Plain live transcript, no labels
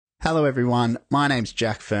Hello everyone, my name's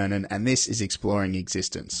Jack Fernon and this is Exploring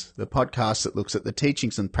Existence, the podcast that looks at the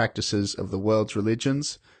teachings and practices of the world's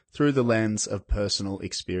religions through the lens of personal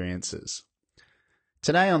experiences.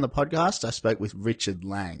 Today on the podcast I spoke with Richard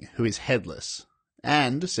Lang, who is headless.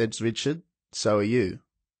 And, says Richard, so are you.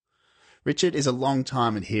 Richard is a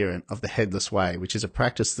long-time adherent of the headless way, which is a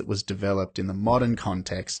practice that was developed in the modern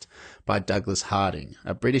context by Douglas Harding,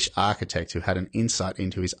 a British architect who had an insight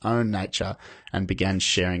into his own nature and began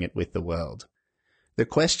sharing it with the world. The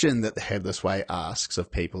question that the headless way asks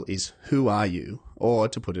of people is, who are you? Or,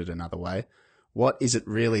 to put it another way, what is it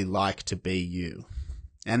really like to be you?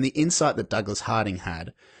 And the insight that Douglas Harding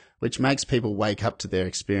had, which makes people wake up to their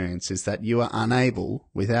experience, is that you are unable,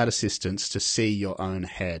 without assistance, to see your own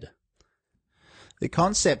head. The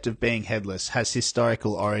concept of being headless has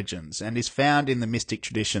historical origins and is found in the mystic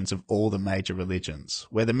traditions of all the major religions,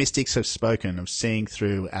 where the mystics have spoken of seeing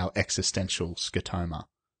through our existential scotoma.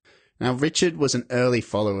 Now, Richard was an early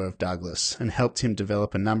follower of Douglas and helped him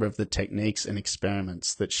develop a number of the techniques and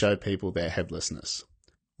experiments that show people their headlessness.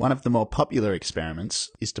 One of the more popular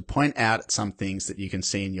experiments is to point out at some things that you can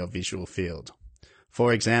see in your visual field.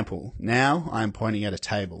 For example, now I'm pointing at a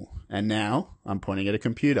table, and now I'm pointing at a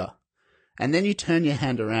computer. And then you turn your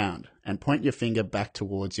hand around and point your finger back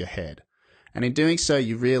towards your head. And in doing so,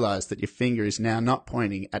 you realize that your finger is now not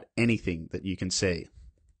pointing at anything that you can see.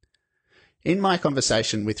 In my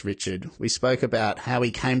conversation with Richard, we spoke about how he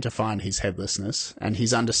came to find his headlessness and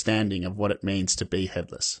his understanding of what it means to be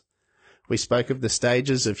headless. We spoke of the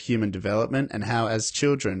stages of human development and how as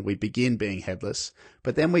children we begin being headless,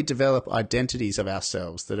 but then we develop identities of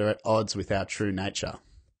ourselves that are at odds with our true nature.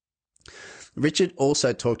 Richard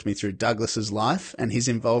also talked me through Douglas's life and his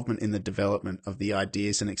involvement in the development of the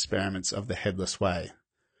ideas and experiments of the headless way.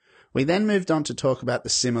 We then moved on to talk about the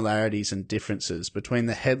similarities and differences between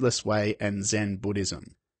the headless way and Zen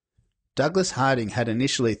Buddhism. Douglas Harding had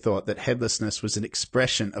initially thought that headlessness was an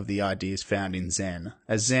expression of the ideas found in Zen,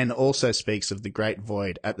 as Zen also speaks of the great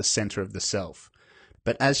void at the center of the self.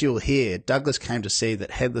 But as you'll hear, Douglas came to see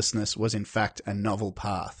that headlessness was in fact a novel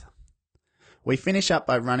path. We finish up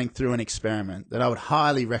by running through an experiment that I would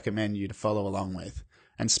highly recommend you to follow along with,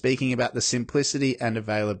 and speaking about the simplicity and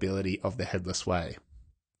availability of the headless way.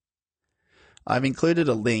 I've included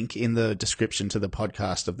a link in the description to the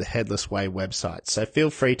podcast of the Headless Way website, so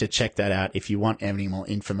feel free to check that out if you want any more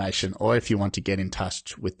information or if you want to get in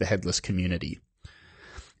touch with the headless community.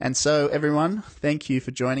 And so, everyone, thank you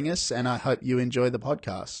for joining us, and I hope you enjoy the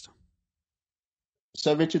podcast.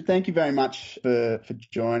 So, Richard, thank you very much for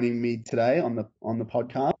joining me today on the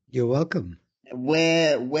podcast. You're welcome.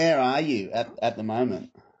 Where are you at the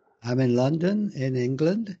moment? I'm in London, in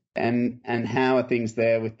England. And how are things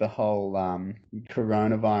there with the whole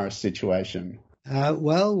coronavirus situation?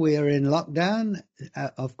 Well, we are in lockdown,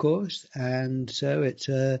 of course, and so it's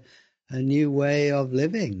a new way of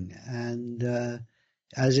living, and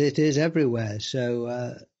as it is everywhere.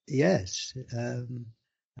 So, yes.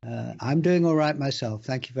 I'm doing all right myself.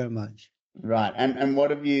 Thank you very much. Right. And what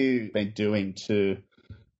have you been doing to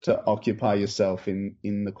occupy yourself in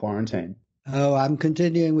the quarantine? Oh, I'm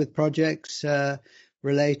continuing with projects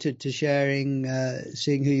related to sharing,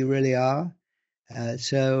 seeing who you really are.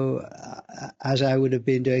 So as I would have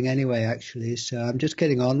been doing anyway, actually. So I'm just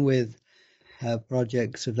getting on with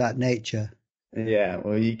projects of that nature. Yeah.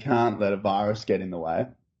 Well, you can't let a virus get in the way.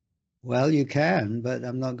 Well, you can, but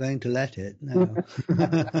I'm not going to let it. No,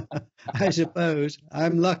 I suppose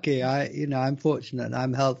I'm lucky. I'm fortunate.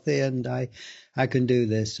 I'm healthy, and I can do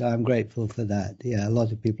this. So I'm grateful for that. Yeah, a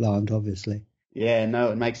lot of people aren't, obviously. Yeah, no,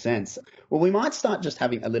 it makes sense. Well, we might start just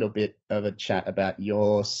having a little bit of a chat about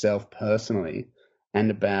yourself personally and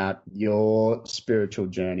about your spiritual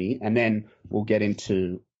journey, and then we'll get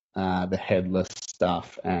into the headless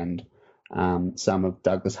stuff and some of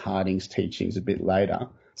Douglas Harding's teachings a bit later.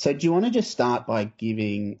 So do you want to just start by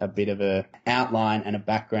giving a bit of a outline and a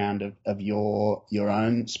background of your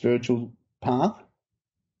own spiritual path?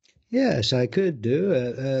 Yes, I could do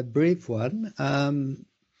a brief one.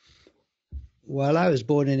 Well, I was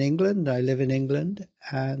born in England. I live in England,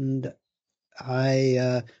 and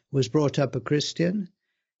I was brought up a Christian,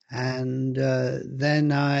 and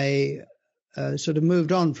then I sort of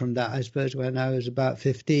moved on from that, I suppose, when I was about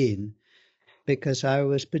 15. Because I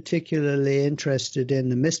was particularly interested in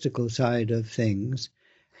the mystical side of things,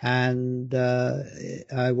 and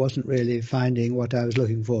I wasn't really finding what I was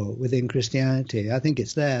looking for within Christianity. I think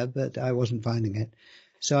it's there, but I wasn't finding it.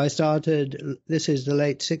 So I started, this is the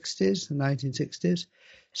late 60s, the 1960s,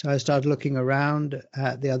 so I started looking around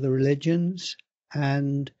at the other religions,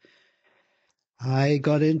 and I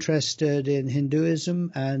got interested in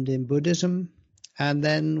Hinduism and in Buddhism, And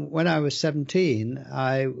then when I was 17,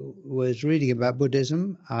 I was reading about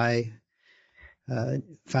Buddhism. I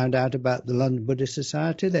found out about the London Buddhist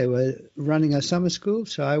Society. They were running a summer school,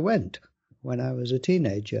 so I went when I was a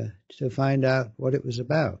teenager to find out what it was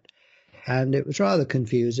about. And it was rather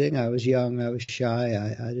confusing. I was young, I was shy,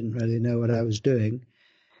 I didn't really know what I was doing.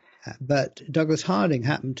 But Douglas Harding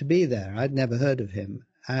happened to be there. I'd never heard of him.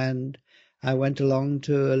 And I went along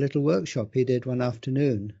to a little workshop he did one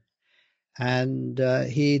afternoon. And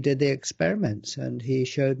he did the experiments, and he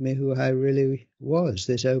showed me who I really was,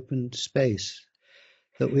 this open space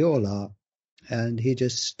that we all are. And he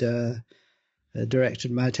just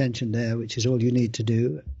directed my attention there, which is all you need to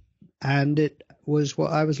do. And it was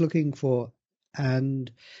what I was looking for. And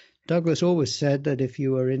Douglas always said that if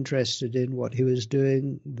you were interested in what he was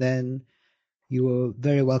doing, then you were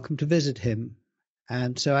very welcome to visit him.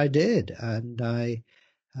 And so I did. And I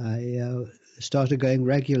started going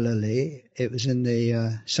regularly. It was in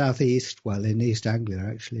the southeast, well, in East Anglia,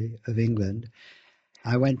 actually, of England.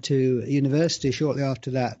 I went to university shortly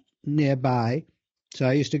after that nearby. So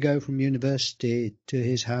I used to go from university to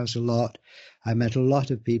his house a lot. I met a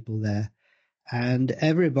lot of people there. And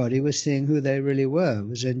everybody was seeing who they really were,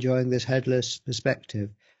 was enjoying this headless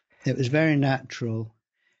perspective. It was very natural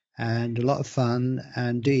and a lot of fun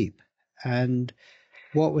and deep. And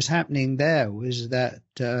what was happening there was that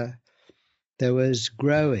there was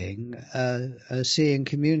growing a seeing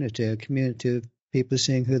community, a community of people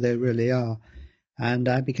seeing who they really are. And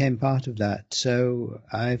I became part of that. So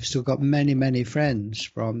I've still got many, many friends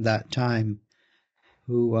from that time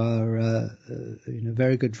who are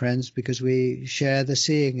very good friends because we share the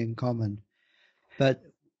seeing in common. But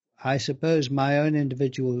I suppose my own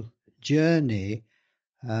individual journey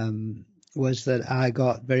was that I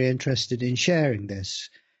got very interested in sharing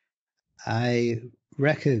this. I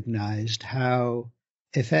recognized how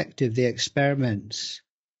effective the experiments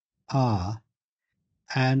are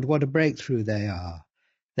and what a breakthrough they are.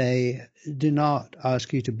 They do not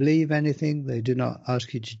ask you to believe anything. They do not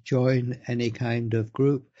ask you to join any kind of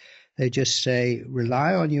group. They just say,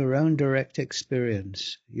 rely on your own direct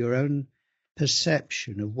experience, your own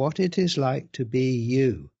perception of what it is like to be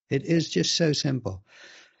you. It is just so simple.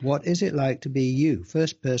 What is it like to be you?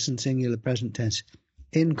 First person, singular, present tense.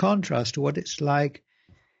 In contrast to what it's like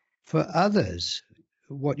for others,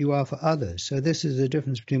 what you are for others. So this is the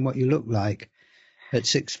difference between what you look like at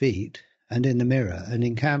 6 feet and in the mirror and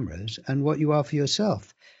in cameras and what you are for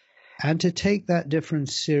yourself. And to take that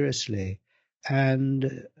difference seriously,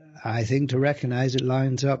 and I think to recognize it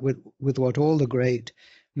lines up with what all the great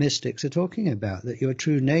mystics are talking about, that your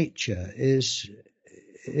true nature is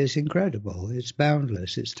incredible, it's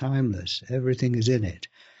boundless, it's timeless, everything is in it.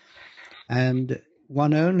 And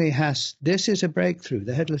one only has, this is a breakthrough,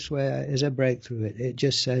 the Headless Way is a breakthrough. It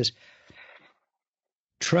just says,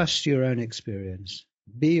 trust your own experience,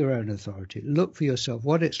 be your own authority, look for yourself,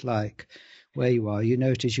 what it's like where you are. You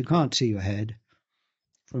notice you can't see your head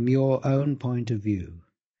from your own point of view.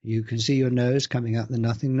 You can see your nose coming out the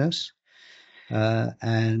nothingness.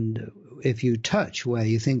 And if you touch where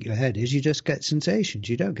you think your head is, you just get sensations.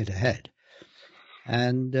 You don't get a head.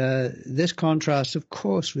 And this contrasts, of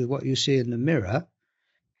course, with what you see in the mirror.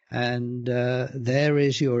 And there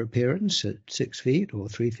is your appearance at 6 feet or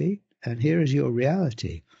 3 feet. And here is your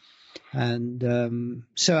reality. And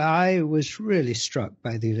so I was really struck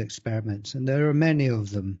by these experiments. And there are many of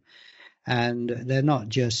them. And they're not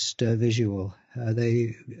just visual.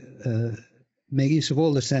 They make use of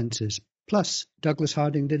all the senses. Plus, Douglas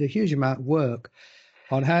Harding did a huge amount of work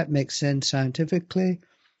on how it makes sense scientifically,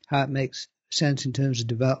 how it makes sense in terms of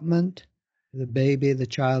development, the baby, the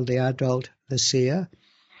child, the adult, the seer.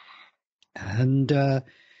 And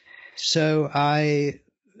so I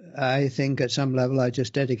think at some level I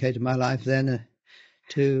just dedicated my life then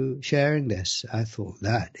to sharing this. I thought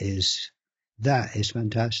that is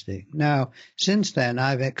fantastic. Now, since then,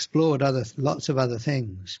 I've explored lots of other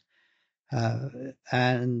things.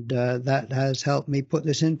 And that has helped me put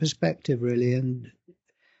this in perspective, really, and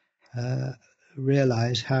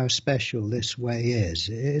realize how special this way is.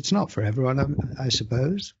 It's not for everyone, I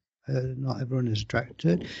suppose. Not everyone is attracted to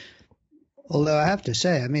it. Although I have to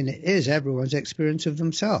say, I mean, it is everyone's experience of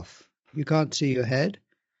themselves. You can't see your head.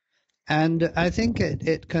 And I think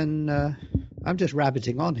it can... I'm just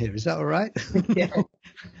rabbiting on here. Is that all right?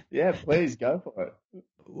 Yeah, please go for it.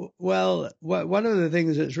 Well, one of the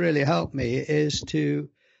things that's really helped me is to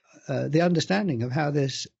the understanding of how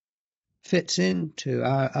this fits into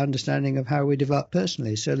our understanding of how we develop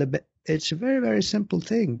personally. So it's a very, very simple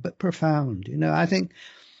thing, but profound. You know, I think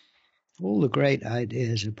all the great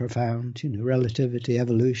ideas are profound, you know, relativity,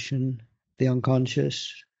 evolution, the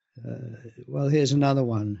unconscious, Well, here's another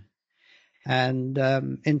one. And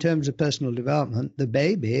in terms of personal development, the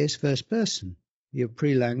baby is first person. You're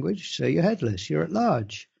pre-language, so you're headless. You're at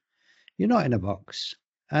large. You're not in a box.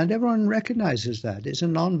 And everyone recognizes that. It's a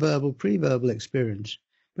non-verbal, pre-verbal experience.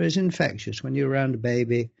 But it's infectious. When you're around a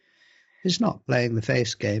baby, it's not playing the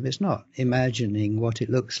face game. It's not imagining what it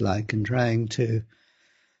looks like and trying to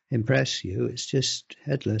impress you. It's just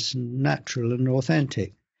headless and natural and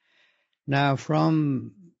authentic. Now,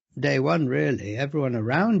 from day one, really, everyone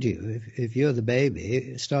around you, if you're the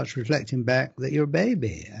baby, starts reflecting back that you're a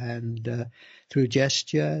baby. And through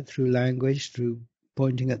gesture, through language, through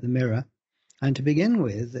pointing at the mirror. And to begin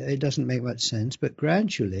with, it doesn't make much sense, but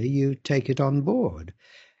gradually you take it on board.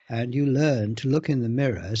 And you learn to look in the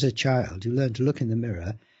mirror as a child. You learn to look in the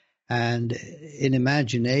mirror and in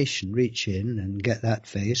imagination reach in and get that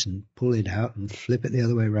face and pull it out and flip it the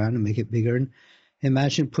other way around and make it bigger and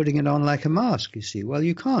imagine putting it on like a mask, you see. Well,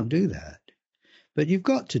 you can't do that. But you've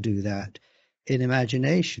got to do that in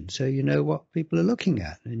imagination so you know what people are looking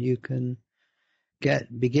at and you can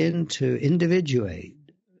begin to individuate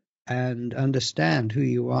and understand who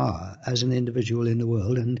you are as an individual in the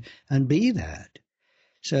world and be that.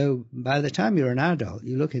 So by the time you're an adult,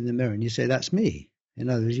 you look in the mirror and you say, that's me. In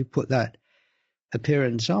other words, you put that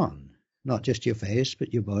appearance on, not just your face,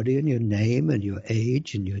 but your body and your name and your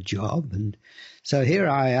age and your job. And so here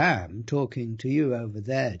I am talking to you over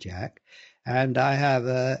there, Jack, and I have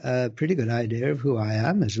a pretty good idea of who I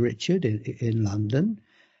am as Richard in London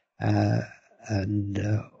and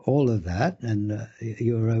all of that. And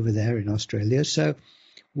you're over there in Australia. So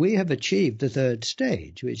we have achieved the third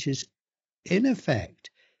stage, which is, in effect,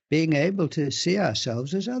 being able to see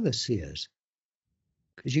ourselves as others see us.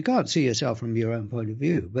 Because you can't see yourself from your own point of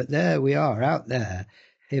view. But there we are, out there,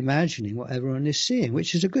 imagining what everyone is seeing,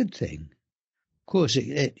 which is a good thing. Of course,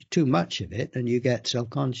 too much of it, and you get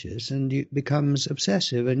self-conscious, and it becomes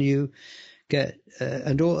obsessive, and you get...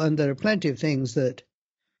 and there are plenty of things that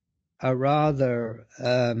are rather...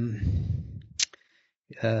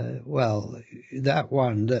 well, that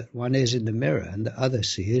one is in the mirror and the other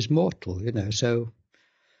see is mortal, you know. So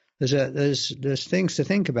there's things to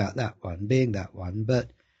think about that one, being that one.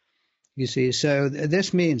 But you see, so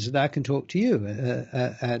this means that I can talk to you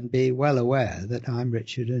and be well aware that I'm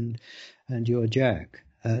Richard and you're Jack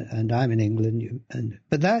and I'm in England.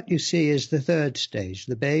 But that, you see, is the third stage.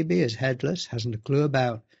 The baby is headless, hasn't a clue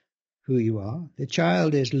about who you are. The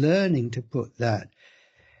child is learning to put that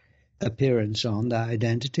appearance on, that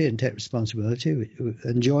identity, and take responsibility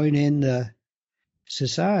and join in the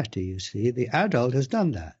society, you see. The adult has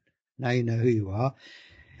done that. Now you know who you are.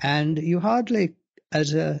 And you hardly,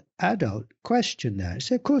 as an adult, question that. You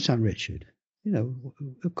say, of course I'm Richard. You know,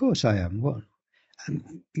 of course I am. What?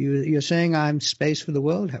 You're saying I'm space for the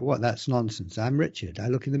world? What? That's nonsense. I'm Richard. I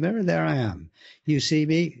look in the mirror, there I am. You see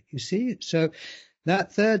me? You see? So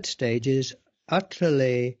that third stage is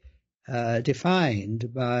utterly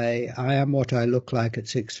defined by I am what I look like at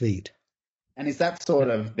 6 feet. And is that sort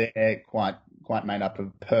of there quite made up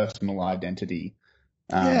of personal identity?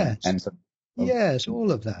 Yes. And so, yes,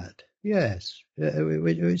 all of that. Yes,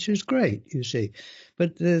 which is great, you see.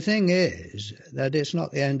 But the thing is that it's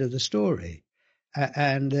not the end of the story.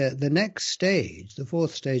 And the next stage, the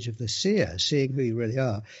fourth stage of the seer, seeing who you really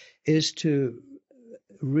are, is to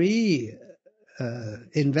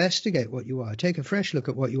investigate what you are, take a fresh look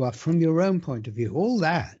at what you are from your own point of view. All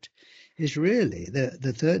that is really,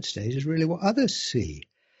 the third stage is really what others see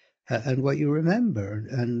and what you remember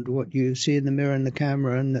and what you see in the mirror and the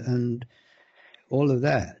camera and all of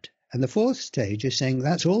that. And the fourth stage is saying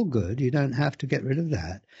that's all good, you don't have to get rid of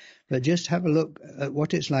that, but just have a look at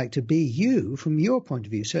what it's like to be you from your point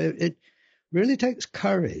of view. So it really takes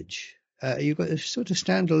courage. You've got to sort of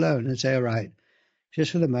stand alone and say, all right,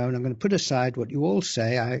 just for the moment, I'm going to put aside what you all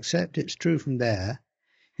say. I accept it's true from there.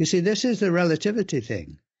 You see, this is the relativity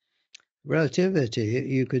thing. Relativity,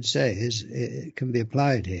 you could say, it can be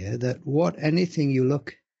applied here, that what anything you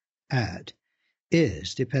look at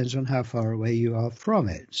depends on how far away you are from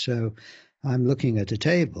it. So I'm looking at a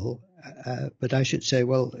table, but I should say,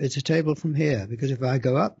 well, it's a table from here, because if I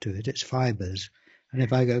go up to it, it's fibers. And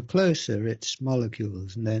if I go closer, it's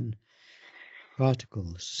molecules and then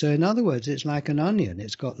particles. So in other words, it's like an onion.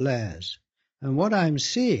 It's got layers. And what I'm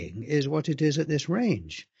seeing is what it is at this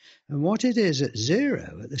range. And what it is at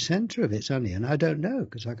 0, at the center of its onion, I don't know,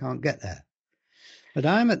 because I can't get there. But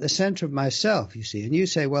I'm at the center of myself, you see. And you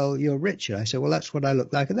say, well, you're Richard. I say, well, that's what I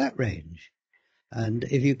look like at that range. And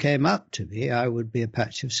if you came up to me, I would be a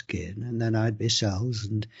patch of skin, and then I'd be cells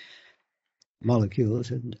and molecules.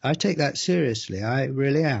 And I take that seriously. I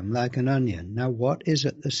really am like an onion. Now, what is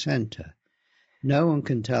at the center? No one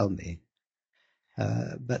can tell me,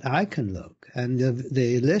 but I can look. And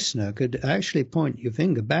the listener could actually point your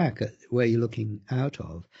finger back at where you're looking out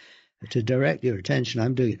of to direct your attention.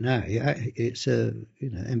 I'm doing it now. Yeah, it's a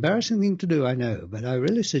embarrassing thing to do, I know, but I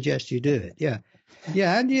really suggest you do it. Yeah.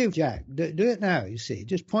 Yeah, and you, Jack, do it now, you see.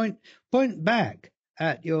 Just point back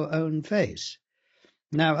at your own face.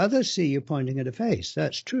 Now, others see you pointing at a face.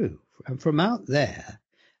 That's true. And from out there,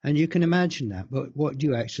 and you can imagine that, but what do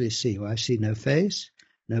you actually see? Well, I see no face,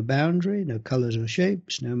 no boundary, no colors or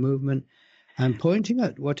shapes, no movement. I'm pointing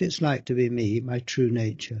at what it's like to be me, my true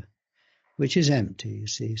nature, which is empty, you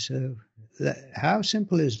see. So how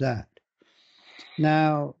simple is that?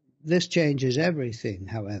 Now, this changes everything,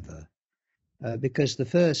 however. Because the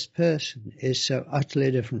first person is so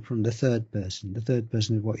utterly different from the third person. The third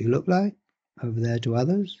person is what you look like over there to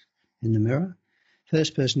others in the mirror.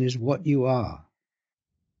 First person is what you are.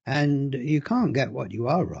 And you can't get what you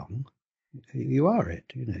are wrong. You are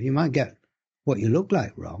it. You might get what you look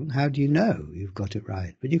like wrong. How do you know you've got it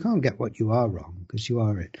right? But you can't get what you are wrong because you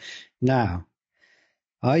are it. Now,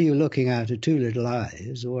 are you looking out of two little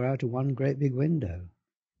eyes or out of one great big window?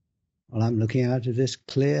 Well, I'm looking out of this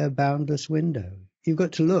clear, boundless window. You've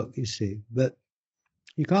got to look, you see, but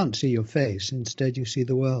you can't see your face. Instead, you see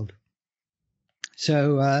the world.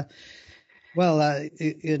 So, I'm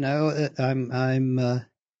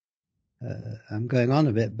going on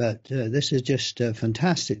a bit, but this is just a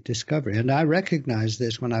fantastic discovery. And I recognized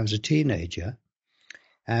this when I was a teenager,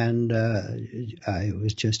 and I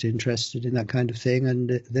was just interested in that kind of thing.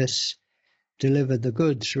 And this delivered the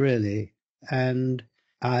goods, really. And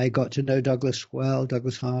I got to know Douglas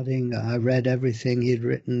Harding. I read everything he'd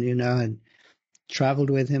written, and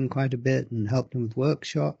traveled with him quite a bit and helped him with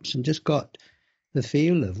workshops and just got the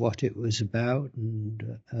feel of what it was about. And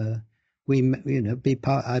I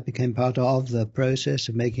became part of the process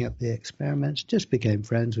of making up the experiments, just became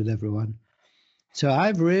friends with everyone. So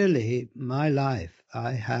my life,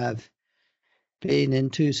 I have been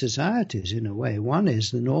in two societies in a way. One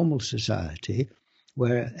is the normal society,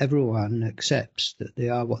 where everyone accepts that they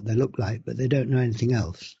are what they look like, but they don't know anything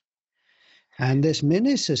else. And this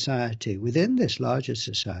mini society, within this larger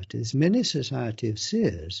society, this mini society of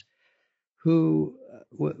seers, who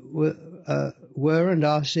were and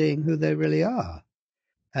are seeing who they really are,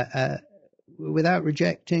 without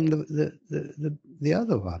rejecting the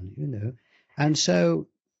other one, And so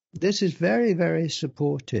this is very, very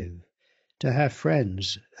supportive to have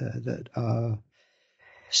friends that are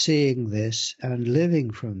seeing this and living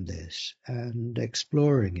from this and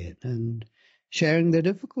exploring it and sharing the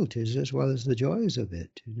difficulties as well as the joys of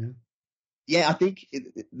it, Yeah, I think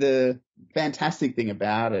the fantastic thing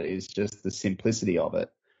about it is just the simplicity of it.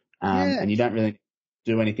 And you don't really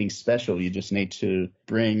do anything special. You just need to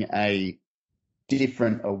bring a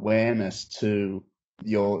different awareness to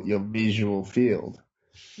your visual field.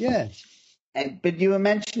 Yes. But you were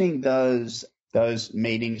mentioning those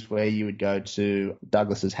meetings where you would go to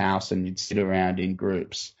Douglas's house and you'd sit around in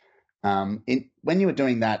groups. When you were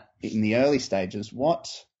doing that in the early stages, what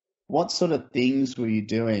sort of things were you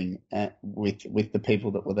doing with the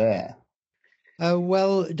people that were there?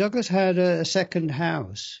 Well, Douglas had a second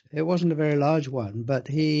house. It wasn't a very large one, but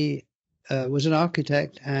he was an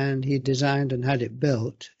architect and he designed and had it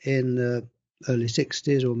built in the early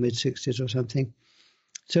 60s or mid-60s or something.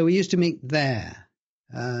 So we used to meet there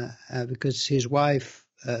because his wife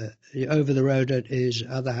over the road at his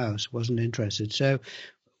other house wasn't interested. So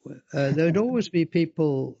there would always be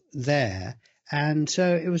people there. And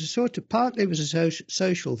so it was partly it was a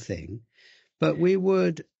social thing, but we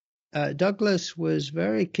would, Douglas was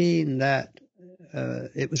very keen that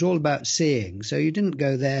it was all about seeing. So you didn't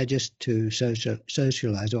go there just to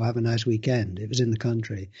socialize or have a nice weekend. It was in the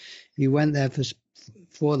country. You went there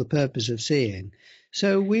for the purpose of seeing.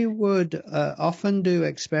 So we would often do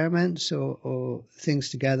experiments or things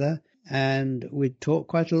together, and we'd talk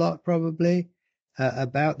quite a lot probably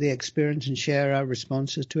about the experience and share our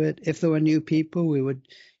responses to it. If there were new people, we would,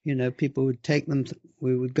 people would take them.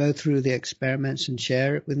 We would go through the experiments and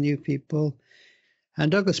share it with new people.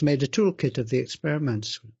 And Douglas made a toolkit of the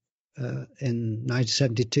experiments in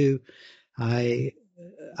 1972. I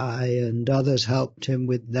and others helped him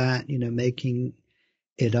with that, making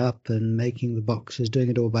it up and making the boxes, doing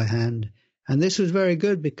it all by hand. And this was very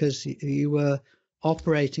good because you were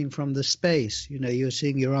operating from the space. You were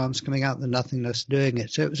seeing your arms coming out the nothingness doing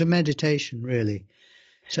it. So it was a meditation, really.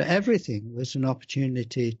 So everything was an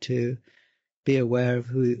opportunity to be aware of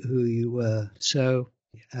who you were. So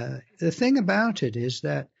the thing about it is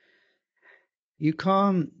that you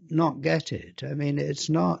can't not get it. I mean, it's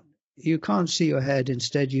not, you can't see your head.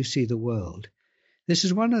 Instead, you see the world. This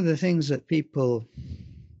is one of the things that people,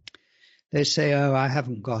 they say, oh, I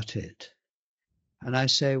haven't got it. And I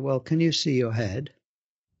say, well, can you see your head?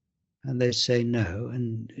 And they say, no.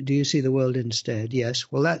 And do you see the world instead? Yes.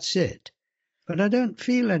 Well, that's it. But I don't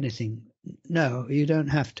feel anything. No, you don't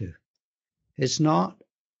have to. It's not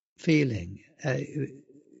feeling.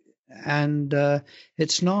 And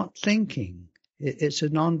it's not thinking. It's a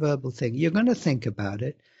nonverbal thing. You're going to think about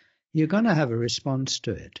it. You're going to have a response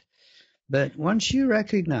to it. But once you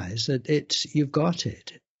recognize that you've got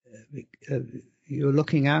it, you're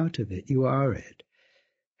looking out of it, you are it.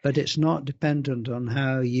 But it's not dependent on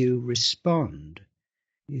how you respond.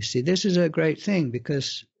 You see, this is a great thing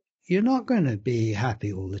because you're not going to be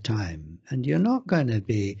happy all the time, and you're not going to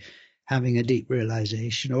be having a deep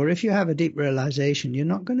realization. Or if you have a deep realization, you're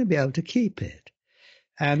not going to be able to keep it.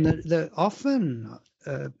 And often,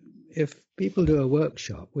 if people do a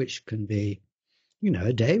workshop, which can be,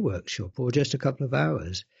 a day workshop or just a couple of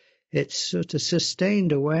hours, it's sort of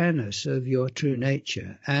sustained awareness of your true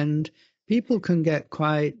nature. And people can get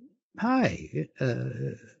quite high.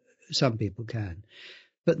 Some people can.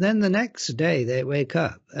 But then the next day they wake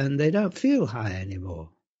up and they don't feel high anymore.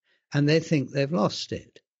 And they think they've lost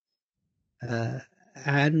it.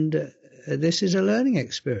 And this is a learning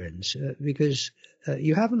experience because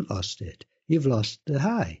you haven't lost it. You've lost the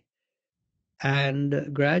high.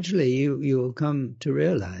 And gradually you will come to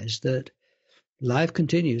realize that life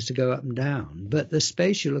continues to go up and down, but the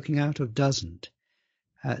space you're looking out of doesn't.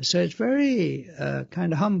 So it's very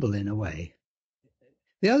kind of humble in a way.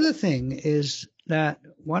 The other thing is that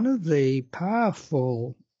one of the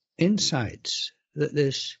powerful insights that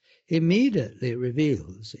this immediately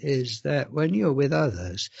reveals is that when you're with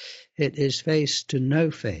others, it is face to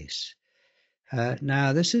no face.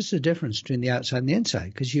 Now, this is the difference between the outside and the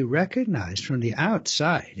inside, because you recognize from the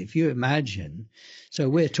outside, if you imagine, so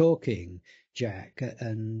we're talking, Jack,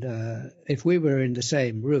 and if we were in the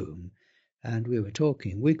same room and we were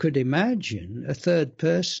talking, we could imagine a third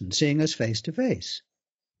person seeing us face to face,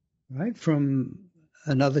 right, from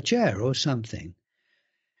another chair or something.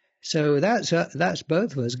 So that's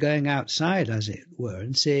both of us going outside, as it were,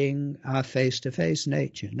 and seeing our face-to-face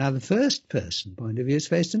nature. Now, the first person point of view is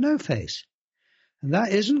face to no face. And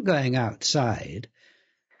that isn't going outside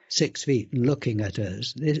 6 feet and looking at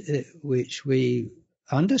us, which we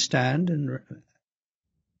understand and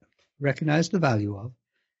recognize the value of.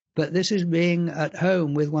 But this is being at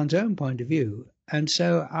home with one's own point of view. And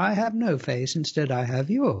so I have no face, instead I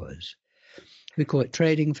have yours. We call it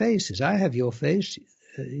trading faces. I have your face,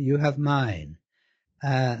 you have mine.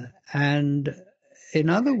 And in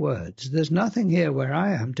other words, there's nothing here where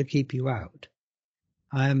I am to keep you out.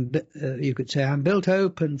 You could say, I'm built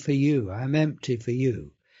open for you. I'm empty for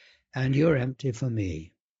you. And you're empty for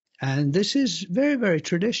me. And this is very, very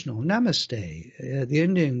traditional. Namaste, the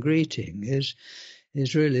Indian greeting, is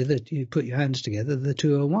really that you put your hands together, the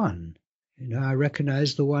two are one. I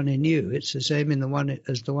recognize the one in you. It's the same in the one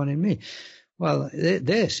as the one in me. Well,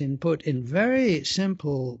 this, put in very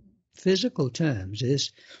simple physical terms,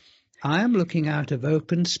 is I am looking out of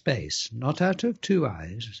open space, not out of two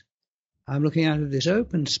eyes. I'm looking out of this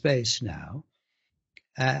open space now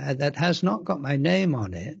that has not got my name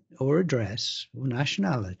on it or address or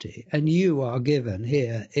nationality, and you are given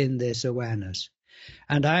here in this awareness.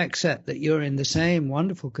 And I accept that you're in the same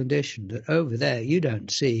wonderful condition that over there you don't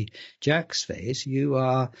see Jack's face. You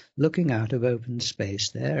are looking out of open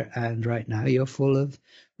space there, and right now you're full of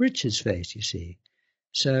Richard's face, you see.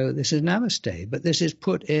 So this is Namaste, but this is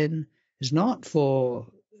put in, is not for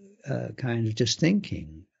kind of just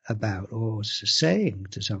thinking about or saying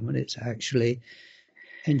to someone, it's actually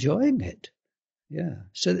enjoying it. Yeah.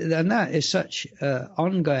 So, and that is such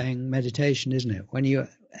ongoing meditation, isn't it? When you're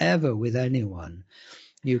ever with anyone,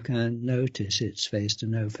 you can notice it's face to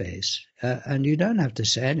no face, and you don't have to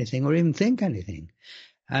say anything or even think anything.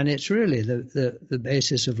 And it's really the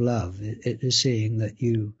basis of love. It is seeing that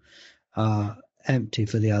you are empty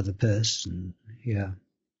for the other person. Yeah.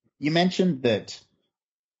 You mentioned that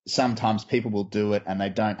sometimes people will do it and they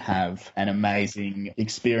don't have an amazing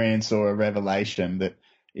experience or a revelation that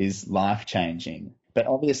is life-changing. But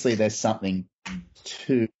obviously there's something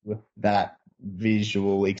to that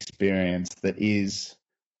visual experience that is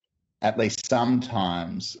at least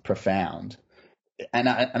sometimes profound. And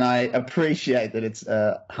I appreciate that it's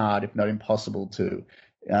hard, if not impossible, to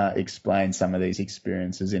explain some of these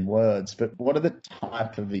experiences in words. But what are the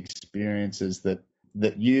type of experiences that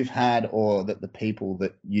you've had, or that the people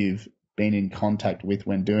that you've been in contact with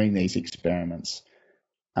when doing these experiments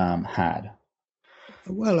had?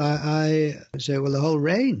 Well, I say, the whole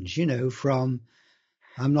range, from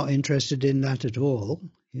I'm not interested in that at all,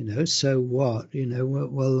 So what?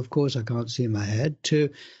 Well, of course I can't see my head, to,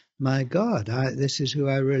 my God, this is who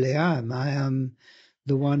I really am. I am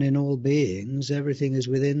the one in all beings. Everything is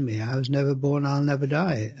within me. I was never born, I'll never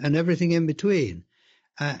die, and everything in between.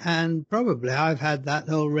 And probably I've had that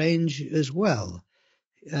whole range as well.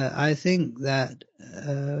 I think that,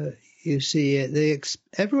 you see,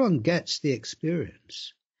 everyone gets the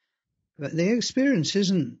experience. But the experience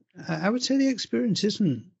isn't, I would say the experience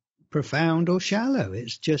isn't profound or shallow.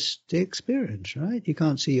 It's just the experience, right? You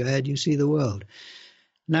can't see your head, you see the world.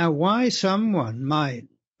 Now, why someone might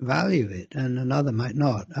value it and another might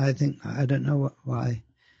not, I don't know why.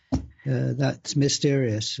 That's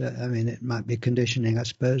mysterious. I mean, it might be conditioning, I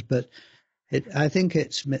suppose, but I think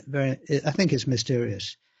it's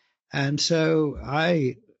mysterious. And so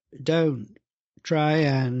I don't try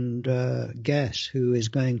and guess who is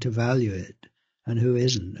going to value it and who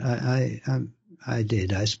isn't. I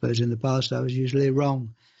did, I suppose. In the past, I was usually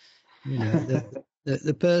wrong.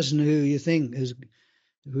 The person who you think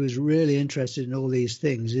who's really interested in all these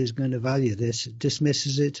things is going to value this,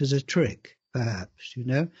 dismisses it as a trick, perhaps.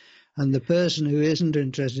 And the person who isn't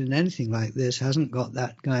interested in anything like this hasn't got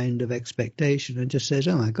that kind of expectation and just says,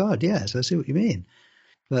 "Oh my God, yes, I see what you mean."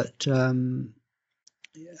 But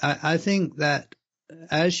I think that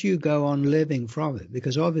as you go on living from it,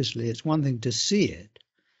 because obviously it's one thing to see it,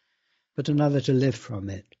 but another to live from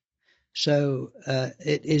it. So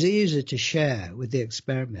it is easy to share with the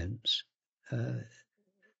experiments.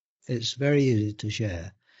 It's very easy to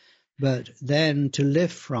share. But then to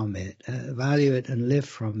live from it, value it and live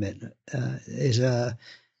from it,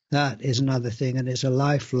 that is another thing, and it's a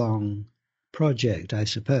lifelong project, I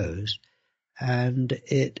suppose. And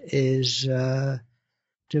it is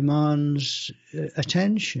demands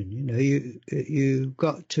attention. You've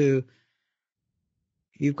got to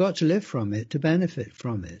live from it, to benefit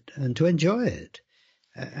from it, and to enjoy it.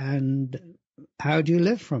 And how do you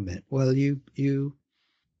live from it? Well, you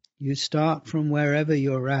start from wherever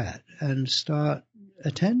you're at and start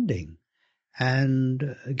attending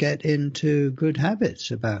and get into good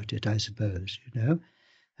habits about it, I suppose.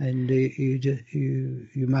 And you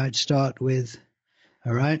might start with,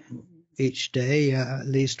 all right, each day, at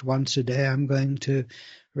least once a day, I'm going to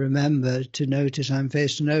remember to notice I'm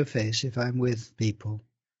face to no face if I'm with people.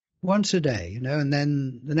 Once a day, and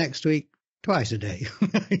then the next week, twice a day.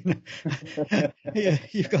 Yeah,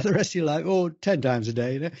 you've got the rest of your life, or 10 times a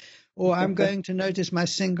day, Or I'm going to notice my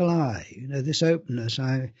single eye, this openness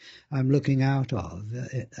I'm looking out of.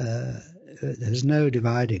 There's no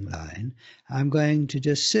dividing line. I'm going to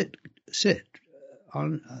just sit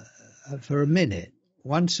on for a minute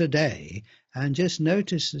once a day and just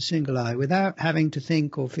notice the single eye without having to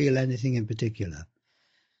think or feel anything in particular.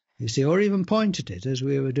 You see, or even point at it as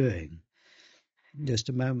we were doing just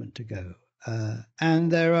a moment ago.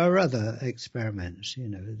 And there are other experiments,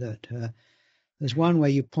 that there's one where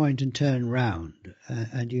you point and turn round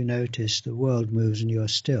and you notice the world moves and you're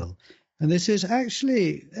still. And this is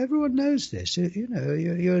actually, everyone knows this.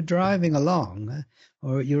 You're driving along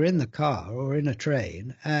or you're in the car or in a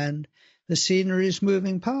train and the scenery is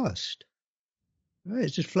moving past. Right?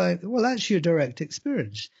 It's just flowing. Well, that's your direct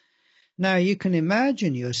experience. Now you can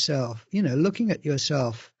imagine yourself, looking at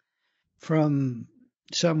yourself from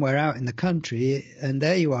somewhere out in the country, and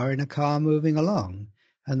there you are in a car moving along,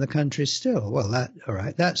 and the country's still. Well, all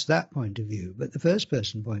right, that's that point of view. But the first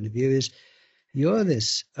person point of view is you're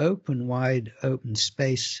this wide open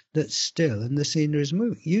space that's still, and the scenery is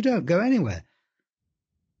moving. You don't go anywhere.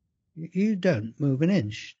 You don't move an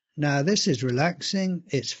inch. Now, this is relaxing,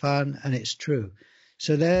 it's fun, and it's true.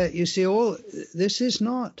 So there, you see, this is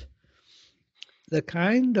not the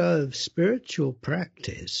kind of spiritual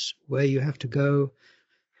practice where you have to go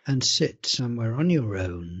and sit somewhere on your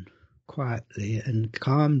own quietly and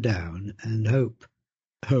calm down and hope.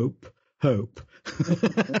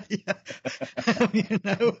 Yeah.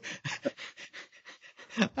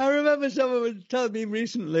 I remember someone was telling me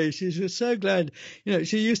recently, she was so glad,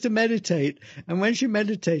 she used to meditate, and when she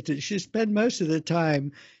meditated, she spent most of the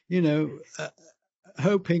time,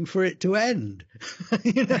 hoping for it to end,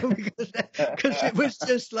 because it was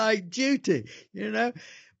just like duty,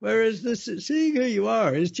 Whereas seeing who you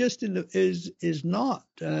are is just is not.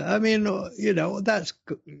 That's.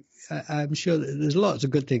 I'm sure that there's lots of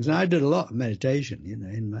good things, and I did a lot of meditation,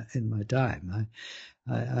 in my time.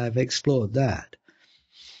 I've explored that.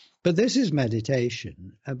 But this is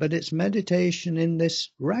meditation, but it's meditation in this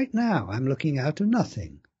right now. I'm looking out of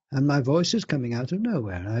nothing. And my voice is coming out of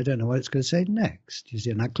nowhere, and I don't know what it's going to say next. You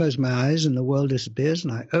see, and I close my eyes, and the world disappears,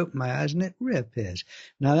 and I open my eyes, and it reappears.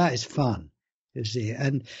 Now that is fun, you see.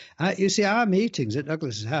 And you see, our meetings at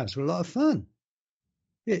Douglas's house were a lot of fun.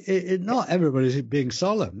 Not everybody's being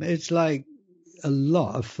solemn. It's like a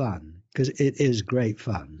lot of fun because it is great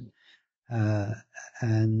fun. Uh,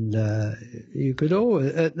 and you could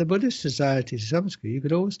always, at the Buddhist Society, to some degree, you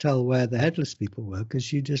could always tell where the headless people were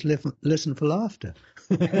because you just listen for laughter.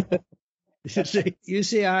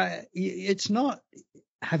 It's not,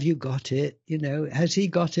 have you got it? Has he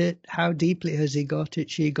got it? How deeply has he got it?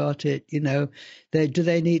 She got it? Do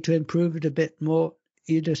they need to improve it a bit more?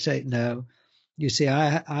 You just say, no. You see,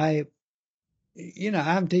 I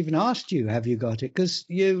haven't even asked you, have you got it? Because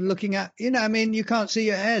you're looking at, you can't see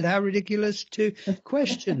your head. How ridiculous to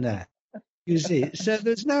question that, you see. So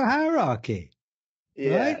there's no hierarchy,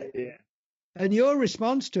 right? Yeah. And your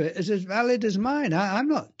response to it is as valid as mine. I'm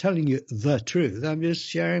not telling you the truth. I'm just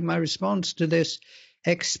sharing my response to this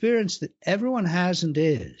experience that everyone has and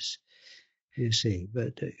is, you see.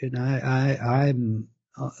 But,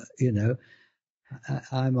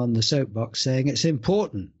 I'm on the soapbox saying it's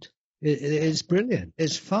important. It's brilliant.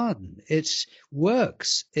 It's fun. It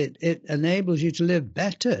works. It enables you to live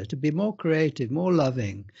better, to be more creative, more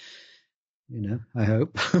loving. I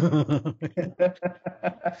hope.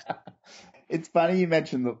 It's funny you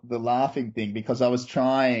mentioned the laughing thing because I was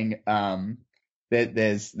trying.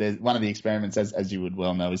 There's one of the experiments, as you would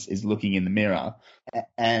well know, is looking in the mirror,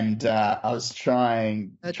 and I was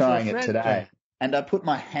trying it today, and I put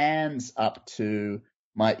my hands up to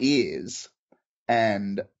my ears,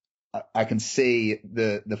 and I can see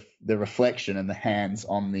the reflection and the hands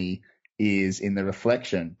on the ears in the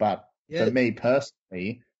reflection. But for me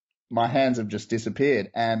personally, my hands have just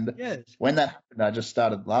disappeared. And when that happened, I just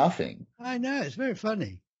started laughing. I know. It's very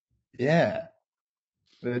funny. Yeah.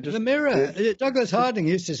 The mirror, Douglas Harding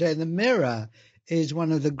used to say, the mirror is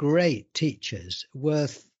one of the great teachers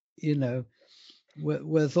worth all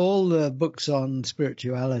the books on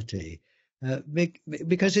spirituality,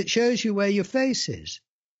 because it shows you where your face is.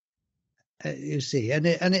 You see, and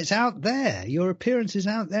it's out there. Your appearance is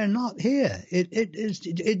out there, not here.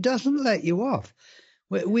 It doesn't let you off.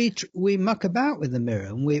 We muck about with the mirror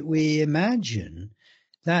and we imagine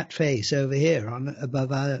that face over here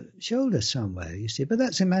above our shoulders somewhere, you see, but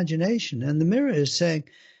that's imagination. And the mirror is saying,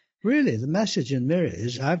 really, the message in the mirror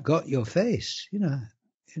is, I've got your face,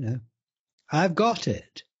 I've got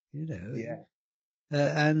it,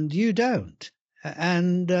 and you don't.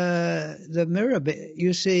 And the mirror,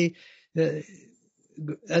 you see,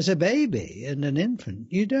 as a baby and an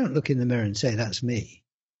infant, you don't look in the mirror and say, that's me.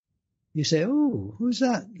 You say, oh, who's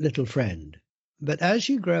that little friend? But as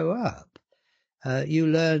you grow up, you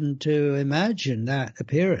learn to imagine that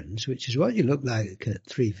appearance, which is what you look like at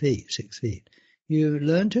 3 feet, 6 feet. You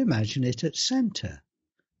learn to imagine it at center,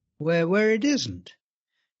 where it isn't.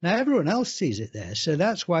 Now, everyone else sees it there, so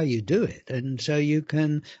that's why you do it. And so you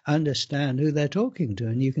can understand who they're talking to,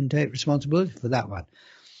 and you can take responsibility for that one.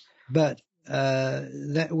 But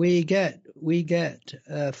that we get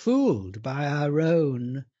fooled by our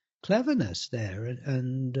own cleverness there,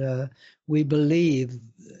 and we believe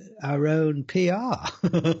our own PR.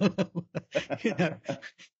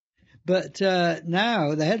 But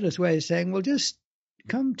now the Headless Way is saying, well, just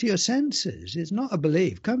come to your senses. It's not a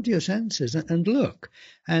belief. Come to your senses and look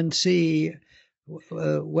and see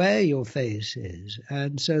where your face is.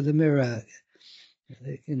 And so the mirror,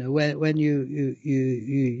 when you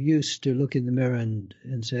used to look in the mirror and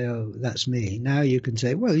say, oh, that's me. Now you can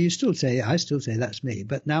say, well, I still say that's me.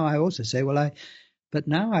 But now I also say, but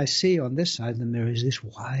now I see on this side of the mirror is this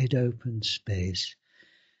wide open space,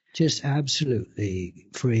 just absolutely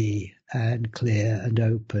free and clear and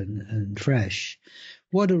open and fresh.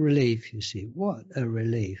 What a relief, you see, what a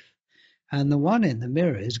relief. And the one in the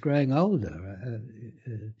mirror is growing older,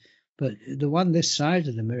 but the one this side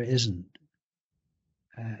of the mirror isn't.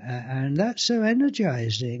 And that's so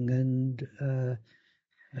energizing and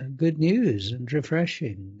good news and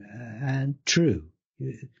refreshing and true.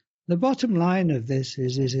 The bottom line of this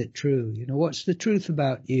is it true? What's the truth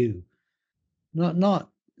about you? Not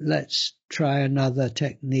let's try another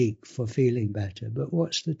technique for feeling better, but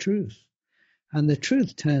what's the truth? And the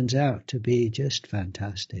truth turns out to be just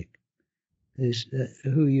fantastic. Is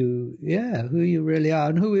who you really are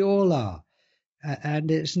and who we all are. And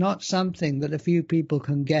it's not something that a few people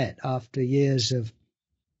can get after years of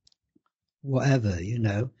whatever,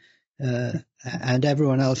 and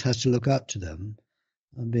everyone else has to look up to them.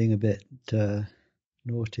 I'm being a bit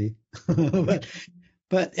naughty, but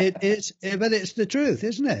it's the truth,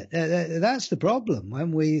 isn't it? That's the problem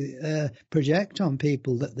when we project on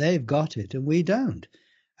people that they've got it and we don't.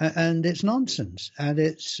 And it's nonsense, and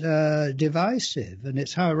it's divisive, and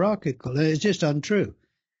it's hierarchical, and it's just untrue.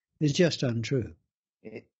 It's just untrue.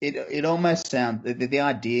 It almost sounds, the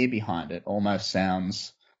idea behind it almost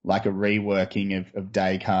sounds like a reworking of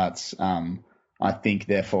Descartes' I think,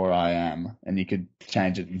 therefore I am. And you could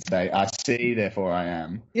change it and say, I see, therefore I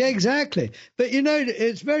am. Yeah, exactly. But,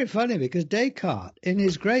 it's very funny because Descartes, in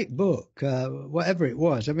his great book, whatever it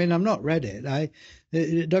was, I mean, I've not read it.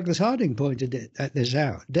 Douglas Harding pointed this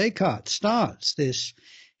out. Descartes starts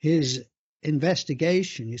his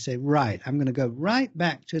investigation. You say, right, I'm going to go right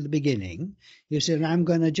back to the beginning. You said, I'm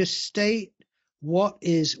going to just state what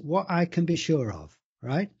I can be sure of,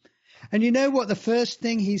 right? And you know what the first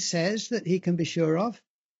thing he says that he can be sure of?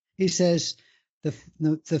 He says,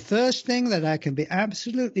 the first thing that I can be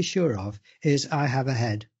absolutely sure of is I have a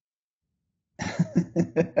head.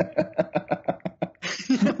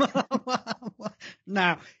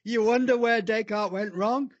 Now, you wonder where Descartes went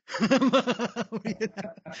wrong? There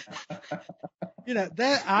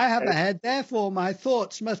I have a head, therefore my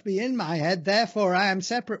thoughts must be in my head, therefore I am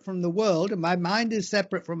separate from the world and my mind is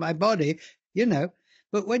separate from my body,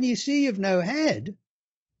 But when you see you've no head,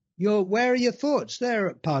 where are your thoughts?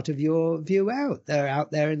 They're part of your view out. They're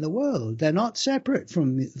out there in the world. They're not separate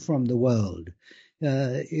from the world.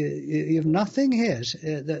 You have nothing here.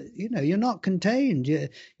 You're not contained.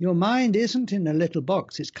 Your mind isn't in a little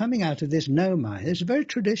box. It's coming out of this no mind. It's a very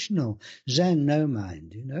traditional Zen no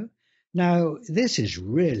mind, Now, this is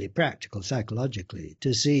really practical psychologically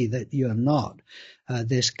to see that you're not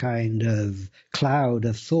this kind of cloud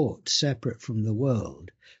of thought separate from the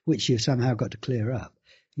world, which you've somehow got to clear up.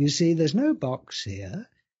 You see, there's no box here.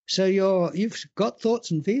 So you've got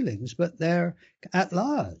thoughts and feelings, but they're at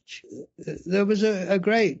large. There was a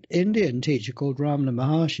great Indian teacher called Ramana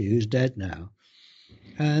Maharshi, who's dead now.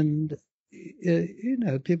 And,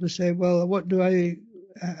 people say, well,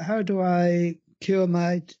 how do I cure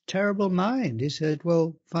my terrible mind? He said,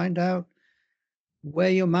 well, find out where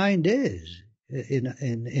your mind is,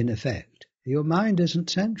 in effect. Your mind isn't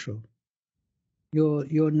central.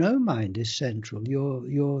 Your no mind is central.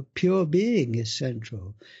 Your pure being is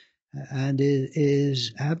central, and it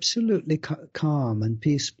is absolutely calm and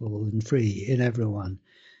peaceful and free in everyone.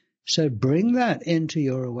 So bring that into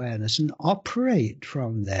your awareness and operate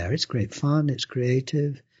from there. It's great fun. It's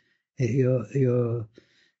creative. You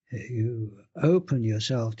open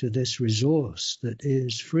yourself to this resource that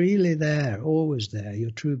is freely there, always there.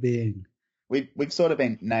 Your true being. We've sort of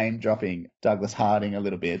been name dropping Douglas Harding a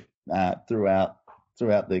little bit throughout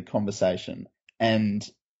the conversation, and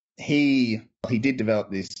he did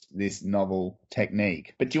develop this novel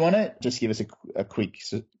technique. But do you want to just give us a quick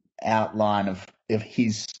outline of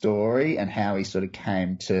his story and how he sort of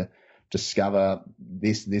came to discover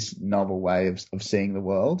this novel way of seeing the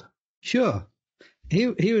world? Sure.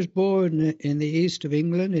 He was born in the east of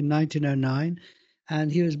England in 1909,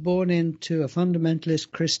 and he was born into a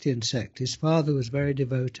fundamentalist Christian sect. His father was very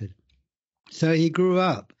devoted. So he grew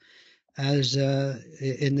up as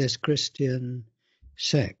in this Christian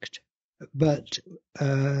sect. But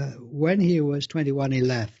when he was 21, he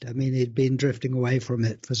left. I mean, he'd been drifting away from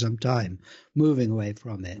it for some time, moving away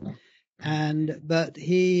from it. But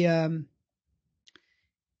he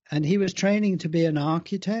was training to be an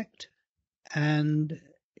architect, and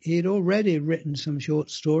he'd already written some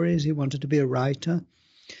short stories. He wanted to be a writer.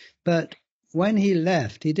 But when he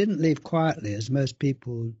left, he didn't leave quietly, as most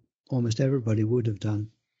people, almost everybody would have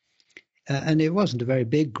done. And it wasn't a very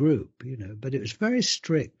big group, but it was very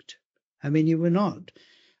strict. I mean, you were not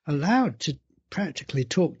allowed to practically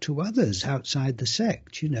talk to others outside the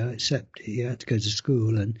sect, except you had to go to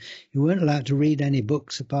school, and you weren't allowed to read any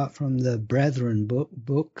books apart from the Brethren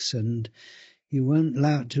books, and you weren't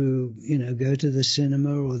allowed to, go to the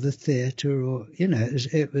cinema or the theatre, or,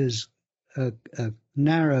 it was a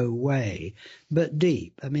narrow way, but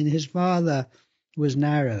deep. I mean, his father was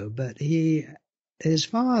narrow, but his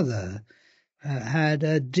father had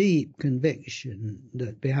a deep conviction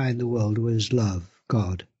that behind the world was love,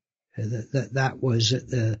 God, that was at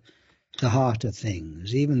the heart of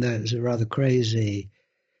things, even though it was a rather crazy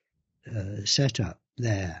setup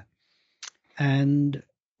there. And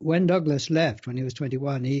when Douglas left, when he was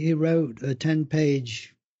 21, he wrote a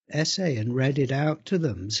 10-page essay and read it out to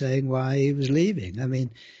them, saying why he was leaving. I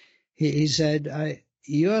mean, he said,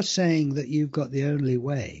 you're saying that you've got the only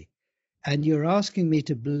way, and you're asking me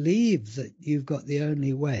to believe that you've got the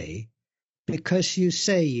only way because you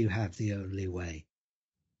say you have the only way.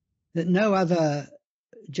 That no other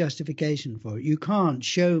justification for it. You can't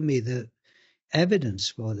show me the evidence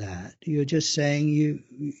for that. You're just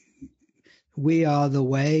saying we are the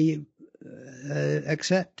way,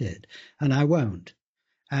 accept it, and I won't.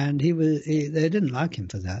 And they didn't like him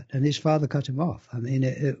for that, and his father cut him off. I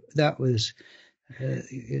mean, that was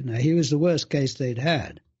He was the worst case they'd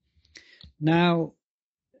had. Now,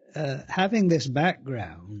 having this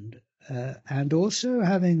background and also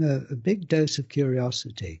having a big dose of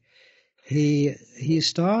curiosity, he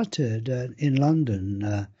started in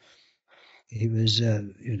London. He was,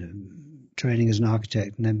 training as an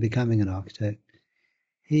architect and then becoming an architect.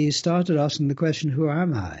 He started asking the question, "Who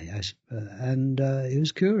am I?" And he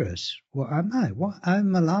was curious. What am I? What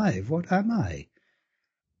I'm alive. What am I?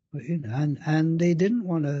 And he didn't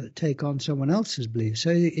want to take on someone else's belief,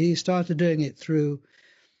 so he started doing it through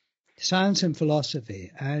science and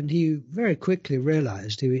philosophy. And he very quickly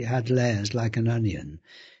realized he had layers like an onion.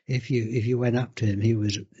 If you went up to him, he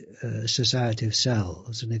was a society of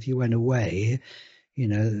cells, and if you went away,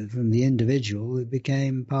 from the individual, it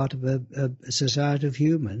became part of a society of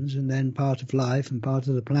humans, and then part of life, and part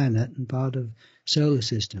of the planet, and part of solar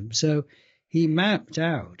system. So he mapped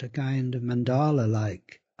out a kind of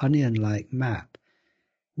mandala-like, onion-like map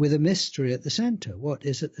with a mystery at the center. What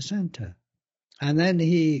is at the center? And then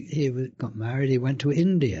he got married. He went to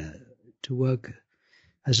India to work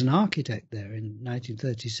as an architect there in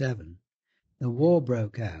 1937. The war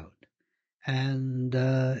broke out, and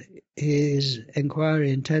his inquiry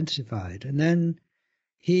intensified. And then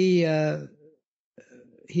he'd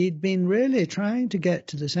been really trying to get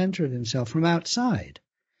to the center of himself from outside.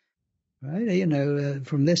 Right?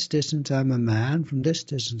 From this distance I'm a man, from this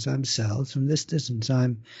distance I'm cells, from this distance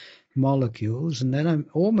I'm molecules, and then I'm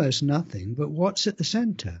almost nothing, but what's at the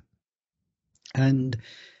center? And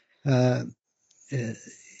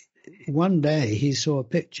one day he saw a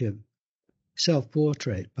picture,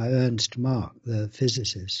 self-portrait by Ernst Mach, the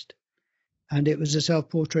physicist, and it was a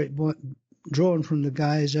self-portrait drawn from the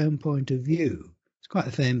guy's own point of view. It's quite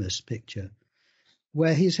a famous picture,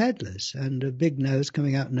 where he's headless and a big nose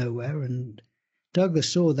coming out nowhere, and Douglas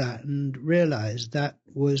saw that and realized that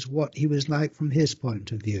was what he was like from his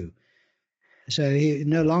point of view. So he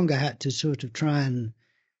no longer had to sort of try and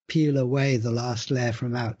peel away the last layer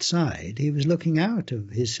from outside. He was looking out of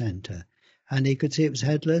his center, and he could see it was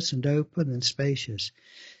headless and open and spacious.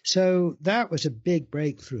 So that was a big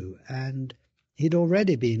breakthrough, and he'd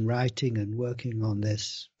already been writing and working on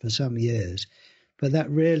this for some years. But that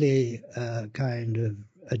really kind of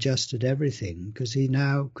adjusted everything, because he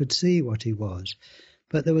now could see what he was.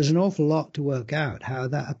 But there was an awful lot to work out, how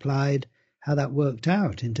that worked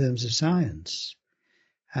out in terms of science.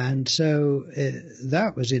 And so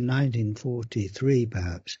that was in 1943,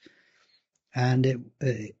 perhaps. And it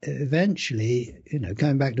eventually,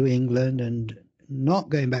 going back to England and not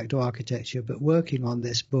going back to architecture, but working on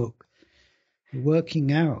this book,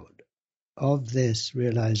 working out of this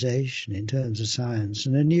realization in terms of science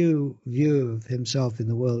and a new view of himself in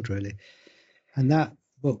the world, really. And that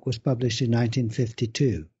book was published in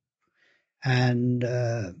 1952. And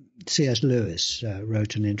C.S. Lewis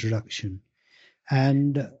wrote an introduction.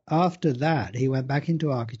 And after that, he went back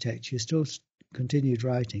into architecture, still continued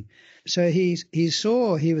writing. So he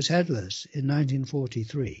saw he was headless in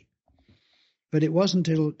 1943. But it wasn't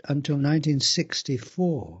until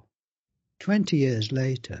 1964, 20 years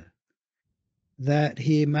later, that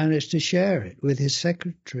he managed to share it with his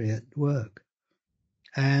secretary at work.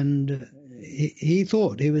 And he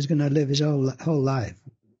thought he was going to live his whole life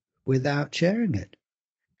without sharing it.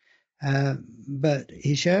 But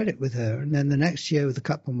he shared it with her, and then the next year with a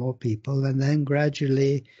couple more people, and then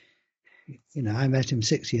gradually, I met him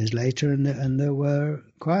 6 years later, and there were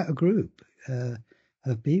quite a group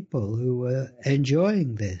of people who were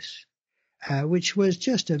enjoying this, which was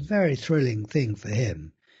just a very thrilling thing for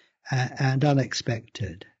him. And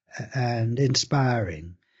unexpected and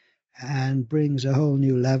inspiring, and brings a whole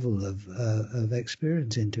new level of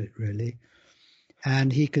experience into it, really.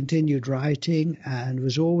 And he continued writing and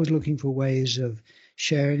was always looking for ways of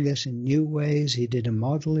sharing this in new ways. He did a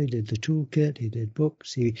model, he did the toolkit, he did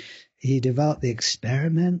books, he developed the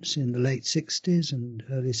experiments in the late 60s and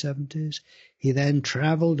early 70s. He then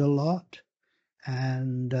traveled a lot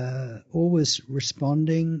and always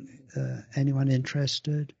responding, anyone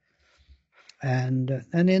interested. And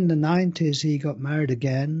in the 90s, he got married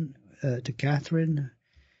again to Catherine,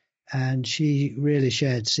 and she really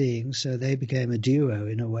shared seeing, so they became a duo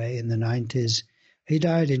in a way in the 90s. He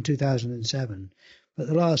died in 2007, but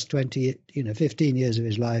the last 15 years of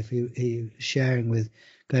his life, he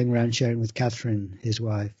going around sharing with Catherine, his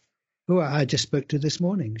wife, who I just spoke to this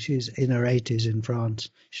morning. She's in her 80s in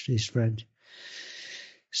France. She's French.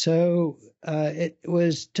 So it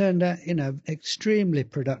was turned out, extremely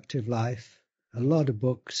productive life. A lot of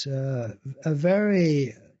books, a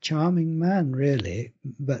very charming man, really,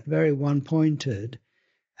 but very one-pointed.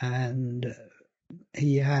 And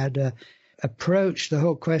he had approached the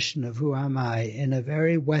whole question of who am I in a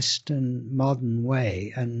very Western modern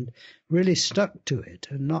way and really stuck to it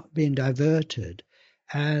and not been diverted.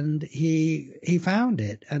 And he found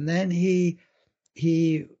it, and then he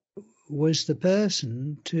was the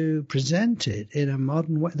person to present it in a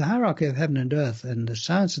modern way. The Hierarchy of Heaven and Earth and the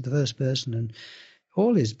Science of the First Person and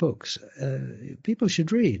all his books, people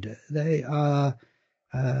should read. They are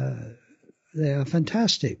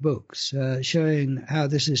fantastic books showing how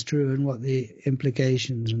this is true and what the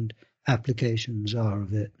implications and applications are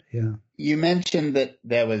of it. Yeah. You mentioned that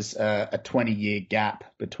there was a 20-year gap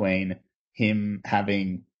between him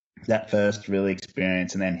having that first real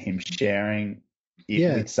experience and then him sharing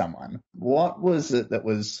it with someone. What was it that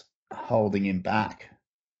was holding him back?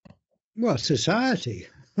 Well, society.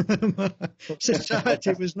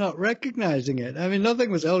 Society was not recognizing it. I mean, nothing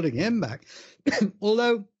was holding him back.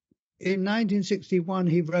 Although in 1961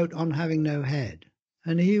 he wrote On Having No Head,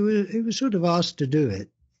 and he was sort of asked to do it.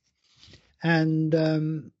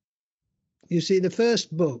 And you see, the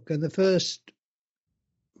first book and the first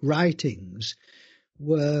writings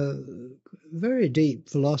were very deep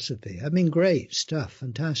philosophy. I mean, great stuff,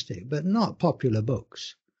 fantastic, but not popular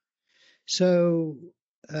books. So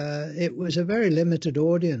it was a very limited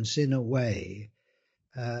audience in a way,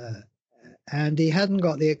 and he hadn't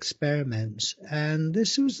got the experiments. And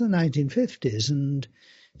this was the 1950s, and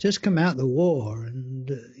just come out the war, and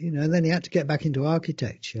then he had to get back into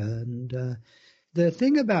architecture. And the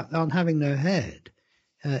thing about On Having No Head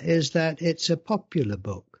is that it's a popular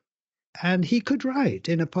book. And he could write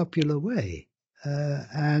in a popular way,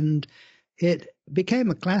 and it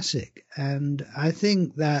became a classic. And I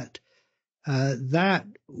think that that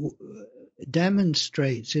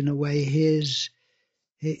demonstrates, in a way, his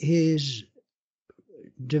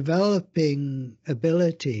developing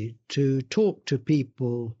ability to talk to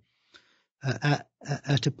people at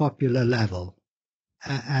a popular level.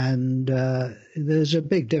 And there's a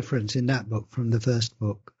big difference in that book from the first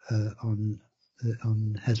book on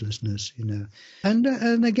headlessness,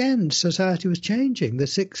 and again, society was changing. The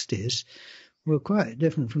 60s were quite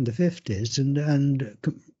different from the 50s, and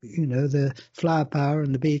the flower power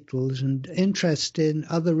and the Beatles and interest in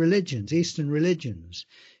other religions, Eastern religions.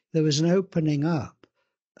 There was an opening up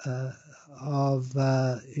of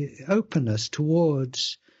openness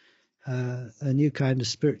towards a new kind of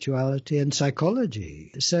spirituality and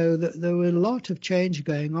psychology. So there were a lot of change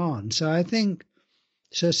going on. So I think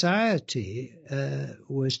society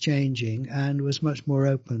was changing and was much more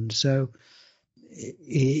open. So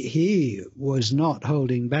he was not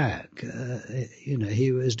holding back.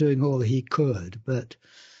 He was doing all he could, but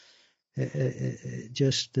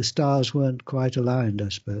just the stars weren't quite aligned, I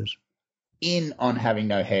suppose. In On Having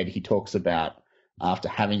No Head, he talks about, after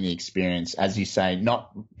having the experience, as you say,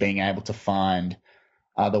 not being able to find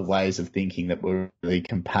other ways of thinking that were really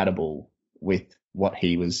compatible with what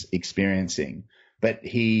he was experiencing. But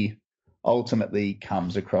he ultimately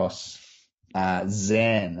comes across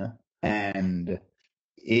Zen, and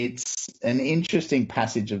it's an interesting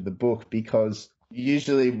passage of the book, because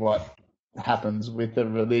usually what happens with a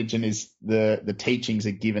religion is the teachings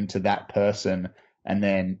are given to that person and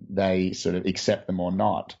then they sort of accept them or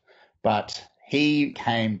not. But he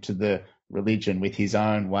came to the religion with his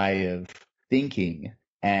own way of thinking,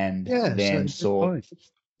 and then saw,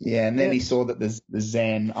 he saw that the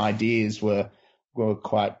Zen ideas were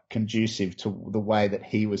quite conducive to the way that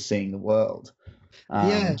he was seeing the world.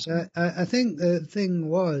 Yes, I think the thing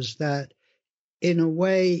was that, in a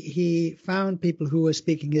way, he found people who were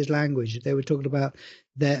speaking his language. They were talking about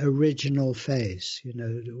their original face.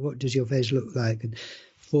 What does your face look like? And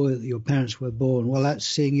before your parents were born, well, that's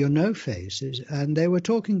seeing your no faces. And they were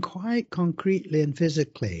talking quite concretely and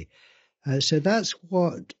physically. So that's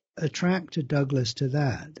what attracted Douglas to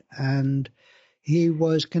that. And he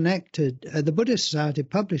was connected. The Buddhist Society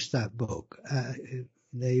published that book.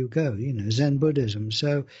 There you go, Zen Buddhism.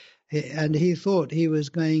 So, and he thought he was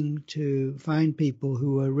going to find people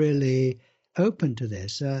who were really open to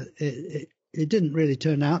this. It didn't really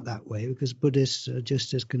turn out that way, because Buddhists are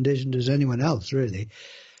just as conditioned as anyone else, really.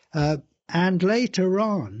 And later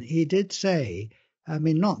on, he did say, I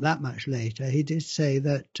mean, not that much later, he did say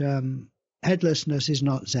that headlessness is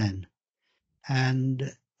not Zen.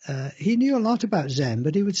 And he knew a lot about Zen,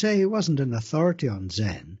 but he would say he wasn't an authority on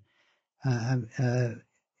Zen.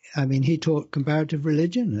 I mean, he taught comparative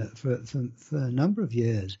religion for a number of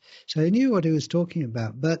years, so he knew what he was talking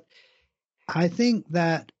about. But I think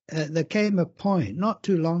that there came a point, not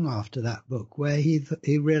too long after that book, where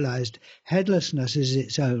he realized headlessness is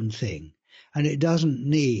its own thing, and it doesn't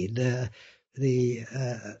need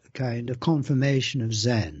the kind of confirmation of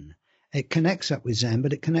Zen. it connects up with Zen,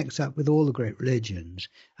 but it connects up with all the great religions.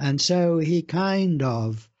 And so he kind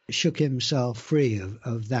of shook himself free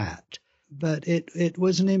of that. But it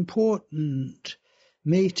was an important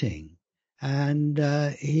meeting, and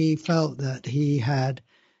he felt that he had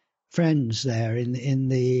friends there in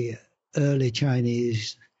the early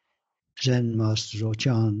Chinese Zen masters or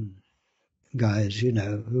Chan guys,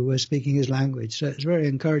 who were speaking his language. So it's very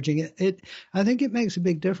encouraging. I think it makes a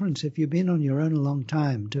big difference if you've been on your own a long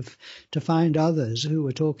time to find others who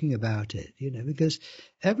are talking about it, because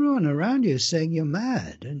everyone around you is saying you're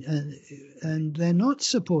mad, and they're not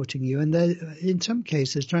supporting you, and they're in some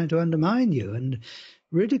cases trying to undermine you and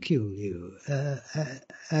ridicule you.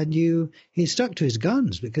 And he stuck to his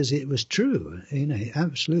guns because it was true,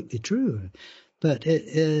 absolutely true. But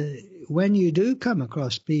when you do come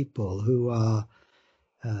across people who are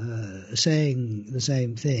saying the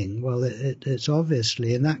same thing, well, it's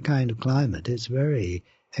obviously in that kind of climate, it's very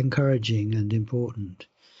encouraging and important.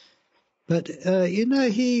 But he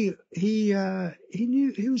knew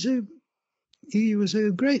he was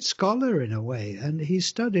a great scholar in a way, and he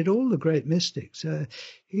studied all the great mystics.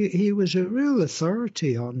 He was a real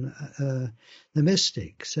authority on the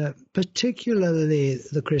mystics, particularly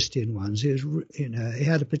the Christian ones. He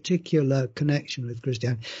had a particular connection with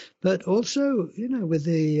Christianity, but also, with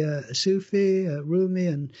the Sufi, Rumi,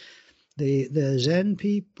 and the Zen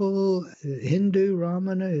people, Hindu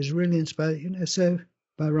Ramana is really inspired, so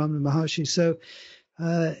by Ramana Maharshi. So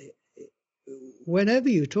whenever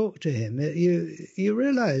you talk to him, you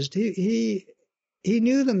realized he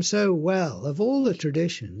knew them so well. Of all the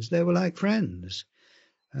traditions, they were like friends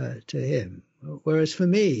to him. Whereas for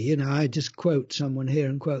me, I just quote someone here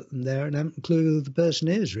and quote them there, and I haven't a clue who the person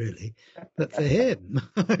is really. But for him,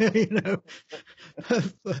 for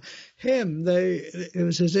him, it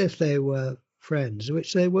was as if they were friends,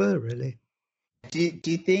 which they were really. Do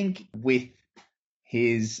you think with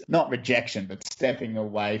his, not rejection, but stepping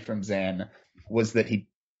away from Zen, was that he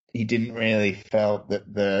didn't really felt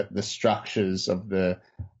that the structures of the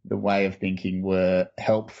way of thinking were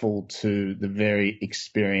helpful to the very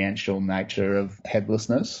experiential nature of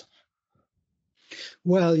headlessness?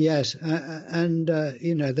 Well, yes, and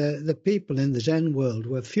the people in the Zen world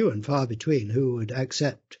were few and far between who would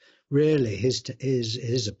accept really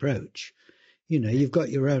his approach. You've got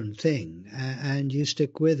your own thing, and you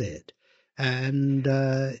stick with it, and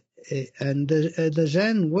the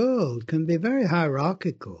Zen world can be very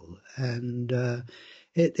hierarchical, and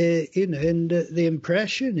and the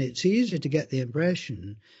impression, it's easy to get the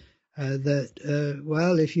impression that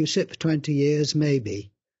well, if you sit for 20 years,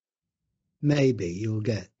 maybe you'll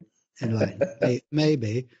get enlightened,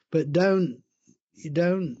 maybe, but don't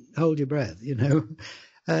hold your breath,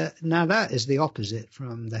 Now that is the opposite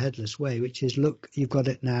from the headless way, which is, look, you've got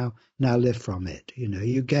it now live from it.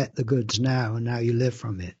 You get the goods now, and now you live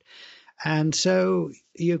from it. And so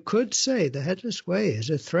you could say the headless way is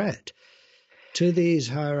a threat to these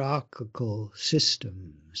hierarchical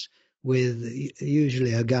systems with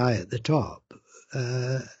usually a guy at the top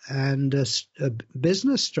and a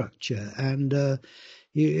business structure. And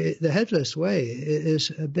the headless way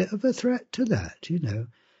is a bit of a threat to that,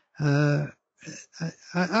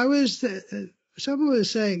 I was, someone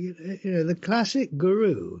was saying, the classic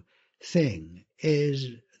guru thing is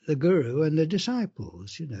the guru and the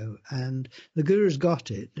disciples, and the guru's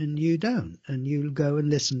got it and you don't, and you go and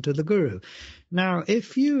listen to the guru. Now,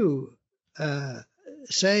 if you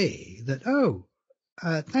say that,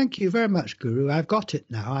 thank you very much, guru, I've got it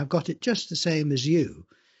now, I've got it just the same as you.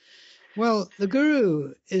 Well, the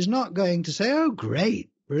guru is not going to say, oh, great,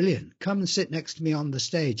 brilliant, come and sit next to me on the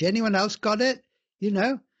stage. Anyone else got it?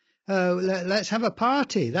 Let's have a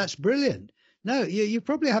party. That's brilliant. No, you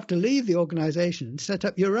probably have to leave the organization and set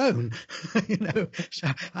up your own. So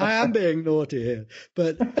I am being naughty here,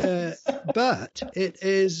 but it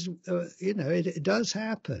is, it does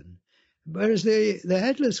happen. Whereas the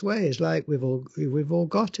headless way is like we've all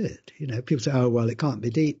got it. People say, oh well, it can't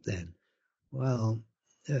be deep then. Well,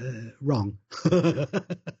 wrong.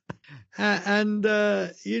 And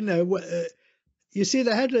you see,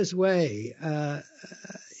 the headless way,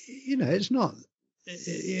 it's not,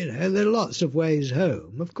 there are lots of ways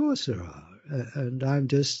home. Of course there are. And I'm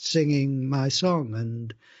just singing my song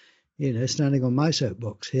and, standing on my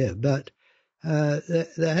soapbox here. But the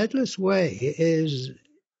headless way is,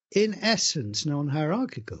 in essence,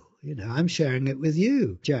 non-hierarchical. I'm sharing it with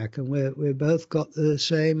you, Jack, and we've both got the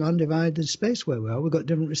same undivided space where we are. We've got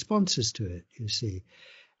different responses to it, you see.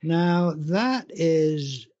 Now, that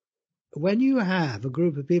is, when you have a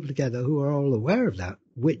group of people together who are all aware of that,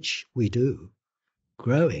 which we do,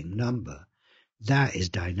 growing number, that is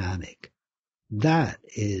dynamic. That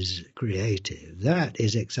is creative. That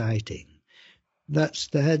is exciting. That's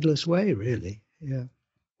the headless way, really. Yeah.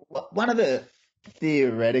 One of the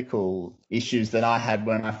theoretical issues that I had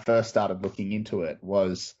when I first started looking into it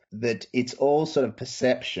was that it's all sort of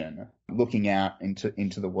perception looking out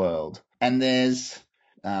into the world. And there's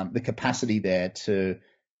the capacity there to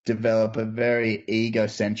develop a very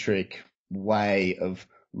egocentric way of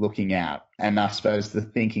looking out. And I suppose the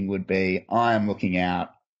thinking would be, I am looking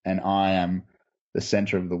out and I am the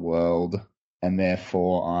center of the world, and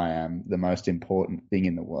therefore I am the most important thing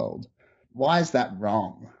in the world. Why is that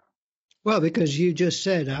wrong? Well, because you just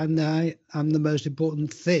said I'm the most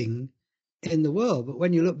important thing in the world, but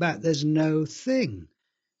when you look back, there's no thing.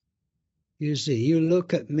 You see, you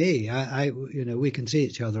look at me. We can see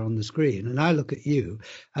each other on the screen, and I look at you.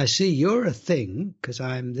 I see you're a thing because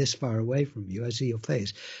I'm this far away from you. I see your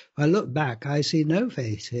face. I look back. I see no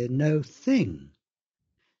face here, no thing.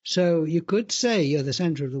 So you could say you're the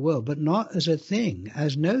center of the world, but not as a thing,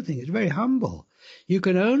 as no thing. It's very humble. You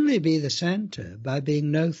can only be the center by being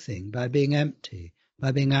no thing, by being empty,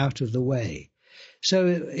 by being out of the way. So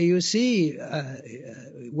you see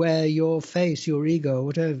where your face, your ego,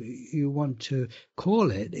 whatever you want to call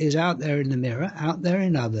it, is out there in the mirror, out there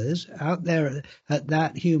in others, out there at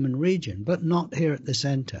that human region, but not here at the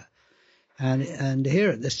center. And here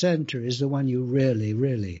at the center is the one you really,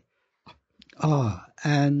 really are.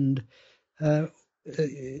 And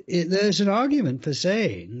there's an argument for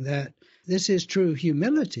saying that this is true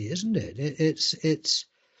humility, isn't it?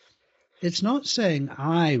 It's not saying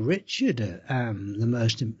I, Richard, am the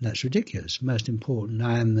most. That's ridiculous. Most important.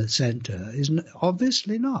 I am the center.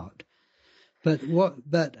 Obviously not. But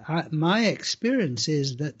my experience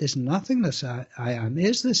is that this nothingness I am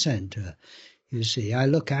is the center. You see, I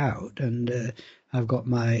look out and I've got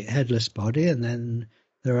my headless body, and then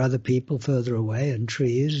there are other people further away, and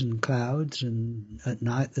trees and clouds, and at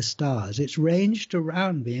night the stars. It's ranged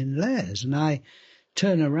around me in layers, and I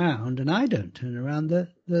turn around, and I don't turn around.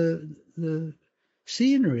 The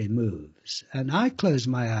scenery moves, and I close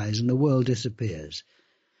my eyes, and the world disappears.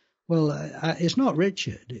 Well, it's not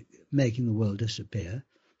Richard making the world disappear.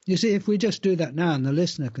 You see, if we just do that now, and the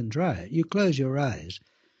listener can try it, you close your eyes.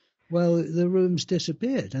 Well, the room's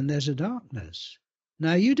disappeared, and there's a darkness.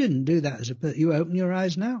 Now, you didn't do that you open your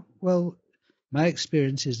eyes now? Well, my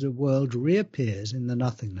experience is the world reappears in the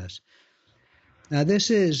nothingness. Now, this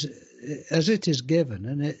is, as it is given,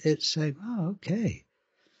 and it's saying, oh, okay,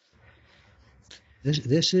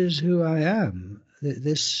 this is who I am,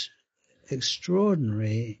 this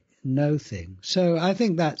extraordinary no thing. So I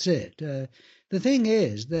think that's it. The thing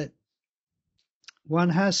is that one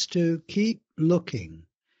has to keep looking.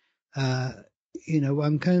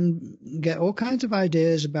 One can get all kinds of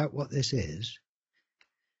ideas about what this is.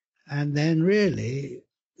 And then really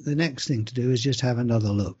the next thing to do is just have another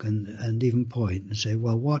look and even point and say,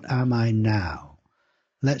 well, what am I now?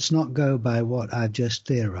 Let's not go by what I've just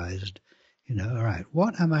theorized. All right,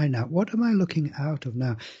 what am I now? What am I looking out of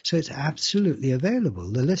now? So it's absolutely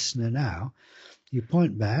available. The listener now, you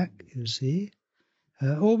point back, you see.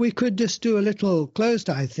 Or we could just do a little closed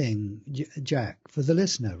eye thing, Jack, for the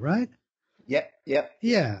listener, right? Yep.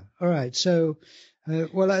 Yeah, all right. So,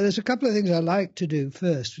 there's a couple of things I like to do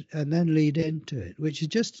first and then lead into it, which is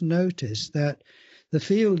just to notice that the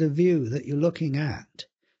field of view that you're looking at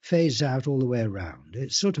fades out all the way around.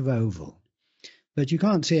 It's sort of oval, but you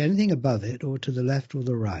can't see anything above it or to the left or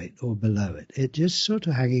the right or below it. It's just sort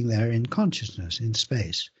of hanging there in consciousness, in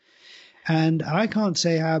space. And I can't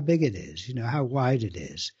say how big it is, how wide it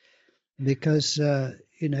is, because,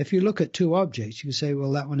 if you look at two objects, you can say,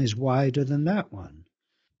 well, that one is wider than that one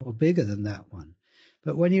or bigger than that one.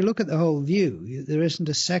 But when you look at the whole view, there isn't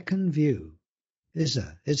a second view, is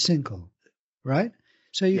there? It's single, right?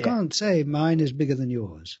 So you can't say mine is bigger than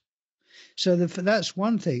yours. So that's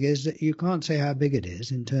one thing, is that you can't say how big it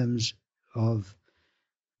is in terms of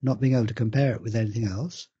not being able to compare it with anything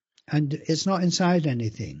else. And it's not inside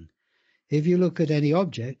anything. If you look at any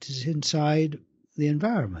object, it's inside the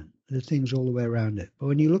environment. There's things all the way around it. But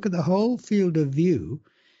when you look at the whole field of view,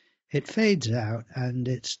 it fades out and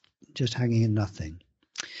it's just hanging in nothing.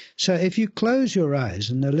 So if you close your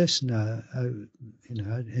eyes, and the listener, I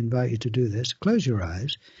invite you to do this, close your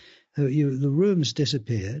eyes. The room's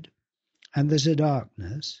disappeared and there's a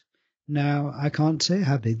darkness. Now, I can't say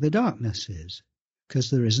how big the darkness is because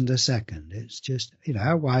there isn't a second. It's just,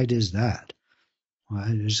 how wide is that?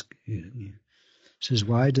 Wide is, it's as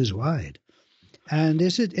wide as wide. And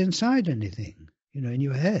is it inside anything, in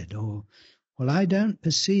your head? Or, well, I don't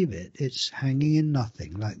perceive it. It's hanging in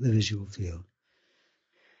nothing, like the visual field.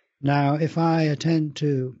 Now, if I attend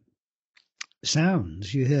to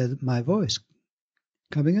sounds, you hear my voice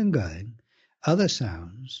coming and going, other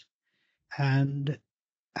sounds, and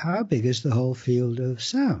how big is the whole field of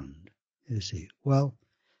sound, you see? Well,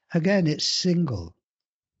 again, it's single,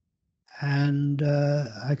 and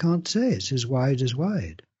I can't say it's as wide as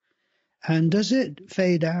wide. And does it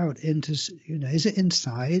fade out into, is it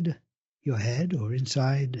inside your head or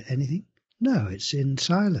inside anything? No, it's in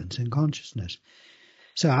silence, in consciousness.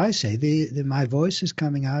 So I say my voice is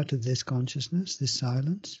coming out of this consciousness, this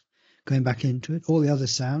silence, going back into it. All the other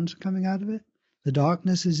sounds are coming out of it. The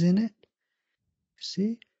darkness is in it,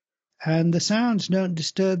 see? And the sounds don't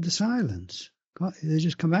disturb the silence. They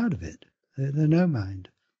just come out of it. They're no mind,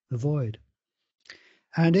 the void.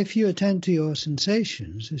 And if you attend to your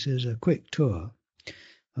sensations, this is a quick tour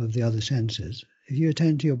of the other senses. If you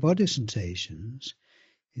attend to your body sensations,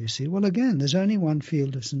 you see, well, again, there's only one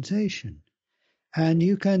field of sensation. And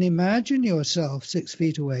you can imagine yourself 6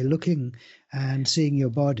 feet away looking and seeing your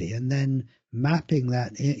body and then mapping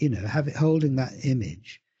that, holding that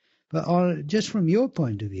image. But just from your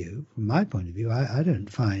point of view, from my point of view, I don't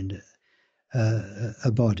find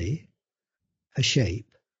a body, a shape.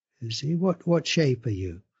 You see, what shape are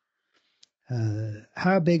you?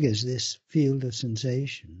 How big is this field of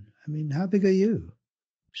sensation? I mean, how big are you?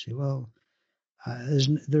 See, well,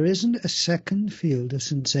 there isn't a second field of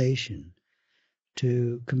sensation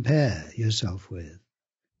to compare yourself with.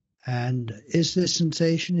 And is this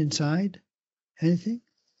sensation inside anything?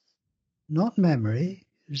 Not memory,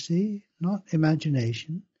 you see, not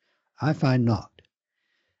imagination. I find not.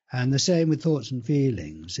 And the same with thoughts and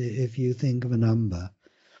feelings. If you think of a number,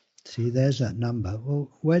 see, there's that number.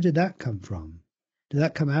 Well, where did that come from? Did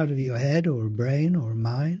that come out of your head or a brain or a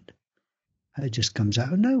mind? It just comes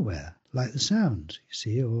out of nowhere, like the sounds, you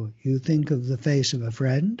see. Or you think of the face of a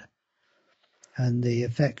friend and the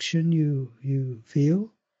affection you feel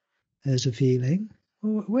as a feeling.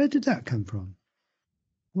 Well, where did that come from?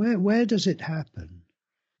 Where does it happen?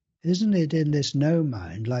 Isn't it in this no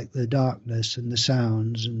mind, like the darkness and the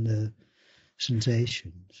sounds and the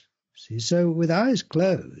sensations? See, so with eyes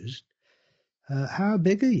closed, how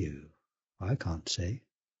big are you? I can't say.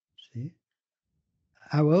 See,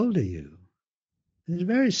 how old are you? It's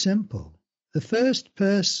very simple. The first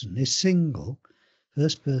person is single,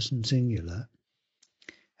 first person singular,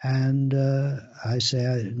 and I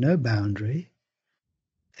say no boundary.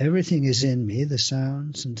 Everything is in me, the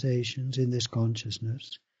sounds, sensations, in this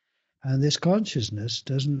consciousness. And this consciousness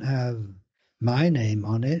doesn't have my name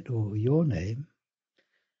on it or your name.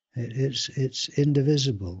 It's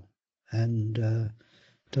indivisible and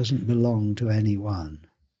doesn't belong to anyone.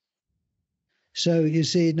 So you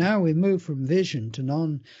see, now we move from vision to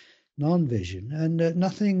non-vision, and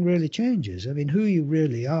nothing really changes. I mean, who you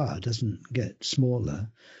really are doesn't get smaller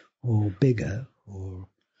or bigger, or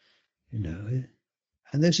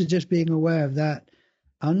and this is just being aware of that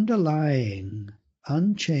underlying,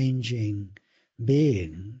 unchanging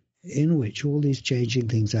being in which all these changing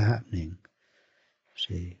things are happening.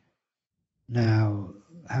 See, now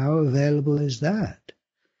how available is that?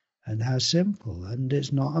 And how simple, and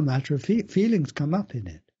it's not a matter of feelings come up in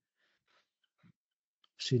it.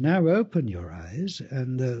 See, now open your eyes,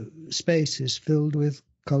 and the space is filled with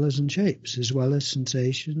colours and shapes, as well as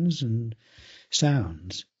sensations and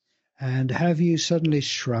sounds. And have you suddenly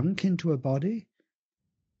shrunk into a body?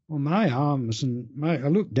 Well, my arms I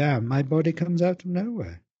look down, my body comes out of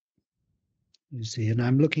nowhere. You see, and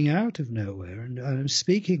I'm looking out of nowhere, and I'm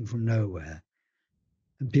speaking from nowhere.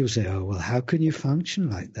 And people say, oh, well, how can you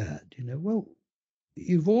function like that? Well,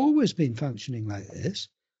 you've always been functioning like this.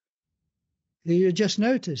 You're just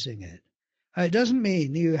noticing it. It doesn't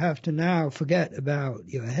mean you have to now forget about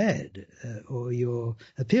your head or your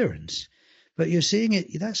appearance, but you're seeing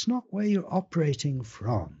it. That's not where you're operating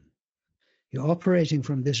from. You're operating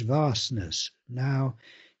from this vastness. Now,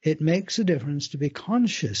 it makes a difference to be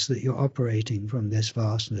conscious that you're operating from this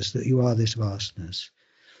vastness, that you are this vastness.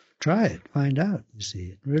 Try it, find out, you see.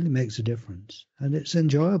 It really makes a difference, and it's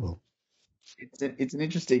enjoyable. It's an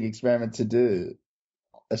interesting experiment to do,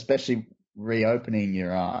 especially reopening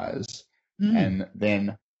your eyes, and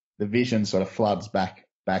then the vision sort of floods back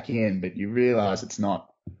in, but you realize it's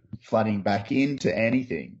not flooding back into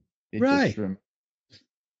anything. It right. just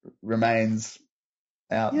remains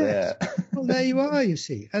out there. Well, there you are, you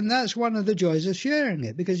see. And that's one of the joys of sharing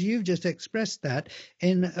it, because you've just expressed that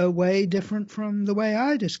in a way different from the way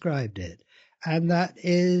I described it. And that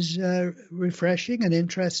is refreshing and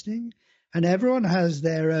interesting. And everyone has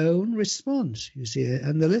their own response, you see,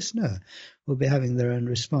 and the listener will be having their own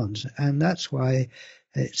response. And that's why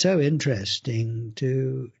it's so interesting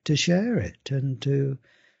to share it and to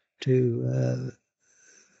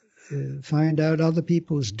find out other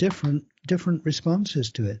people's different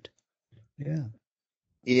responses to it. Yeah.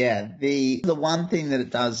 Yeah, the one thing that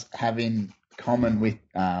it does have in common with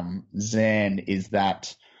Zen is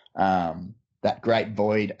that great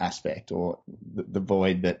void aspect, or the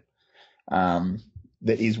void that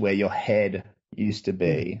is where your head used to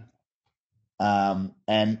be.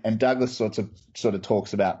 And Douglas sort of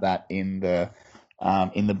talks about that in the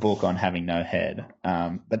book on having no head.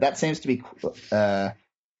 But that seems to be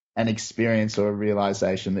an experience or a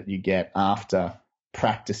realization that you get after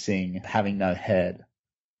practicing having no head.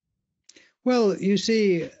 Well, you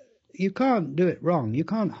see, you can't do it wrong. You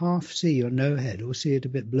can't half see your no head or see it a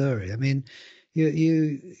bit blurry. I mean,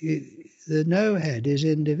 the no head is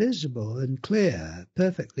indivisible and clear,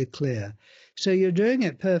 perfectly clear. So you're doing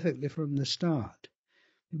it perfectly from the start.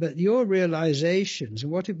 But your realizations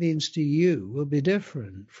and what it means to you will be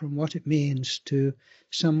different from what it means to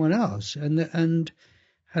someone else. And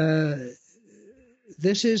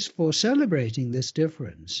this is for celebrating this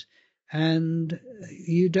difference. And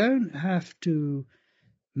you don't have to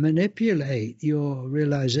manipulate your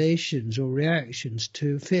realizations or reactions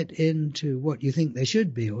to fit into what you think they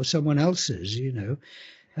should be or someone else's, you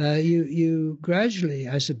gradually,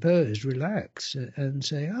 I suppose, relax and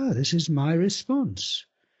say, this is my response.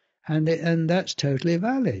 And that's totally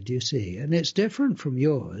valid, you see, and it's different from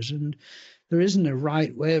yours, and there isn't a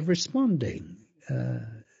right way of responding.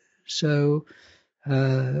 So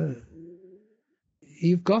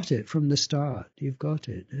you've got it from the start. You've got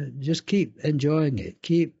it. Just keep enjoying it.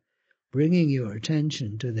 Keep bringing your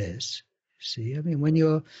attention to this. See, I mean, when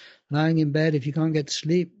you're lying in bed, if you can't get to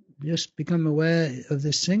sleep, just become aware of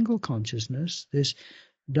this single consciousness, this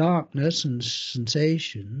darkness and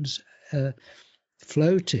sensations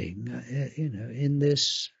floating, in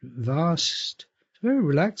this vast. It's very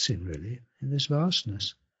relaxing, really, in this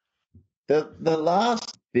vastness. The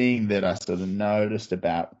last thing that I sort of noticed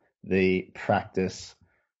about the practice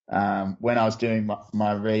when I was doing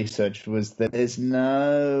my research was that there's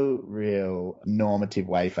no real normative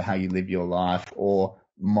way for how you live your life or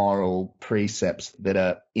moral precepts that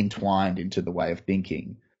are entwined into the way of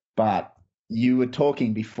thinking. But you were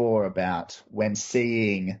talking before about when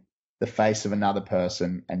seeing the face of another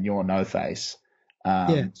person and your no face,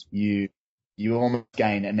 Yes. you almost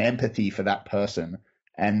gain an empathy for that person,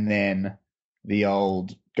 and then the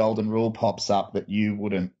old golden rule pops up that you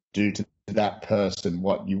wouldn't do to that person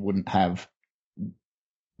what you wouldn't have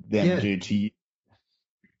them do to you.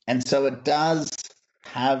 And so it does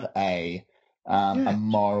have a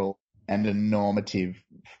moral and a normative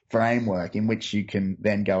framework in which you can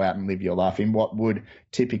then go out and live your life in what would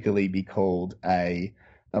typically be called a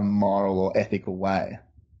moral or ethical way.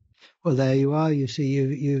 Well, there you are. You see,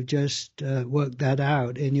 you've just worked that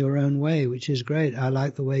out in your own way, which is great. I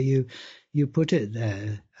like the way you put it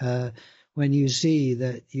there. When you see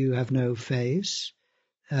that you have no face,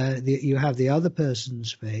 you have the other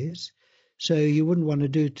person's face, so you wouldn't want to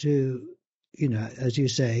do to, as you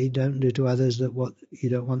say, don't do to others that what you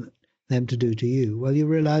don't want them to do to you. Well, you're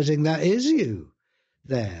realizing that is you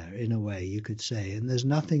there, in a way, you could say, and there's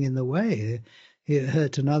nothing in the way. It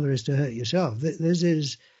hurt another is to hurt yourself. It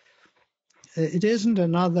isn't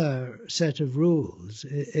another set of rules,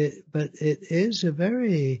 but it is a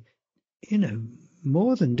very,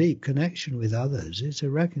 more than deep connection with others. It's a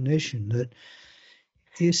recognition that,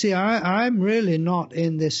 you see, I'm really not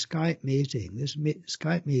in this Skype meeting. This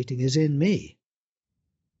Skype meeting is in me,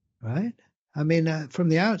 right? I mean, from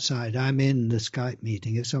the outside, I'm in the Skype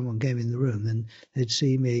meeting. If someone came in the room, then they'd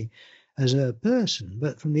see me as a person.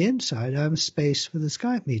 But from the inside, I'm space for the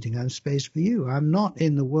Skype meeting. I'm space for you. I'm not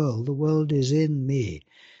in the world. The world is in me.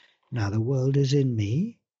 Now, the world is in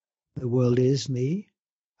me. The world is me.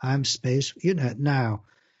 I'm space. Now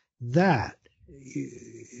that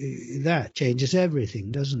changes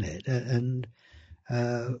everything, doesn't it? And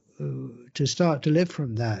to start to live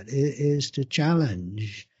from that is to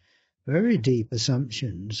challenge very deep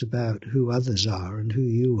assumptions about who others are and who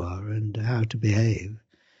you are and how to behave.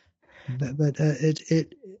 But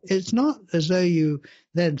it's not as though you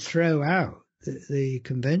then throw out the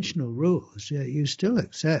conventional rules. You still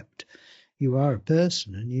accept you are a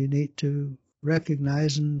person and you need to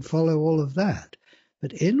recognize and follow all of that.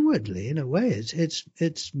 But inwardly, in a way,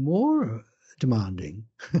 it's more demanding.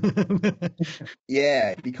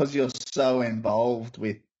 Yeah, because you're so involved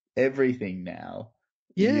with everything now.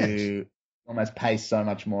 Yes. You almost pay so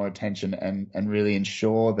much more attention and really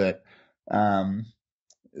ensure that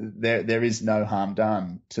there is no harm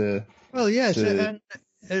done to. Well, yes,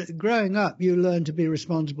 growing up, you learn to be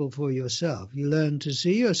responsible for yourself. You learn to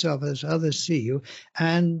see yourself as others see you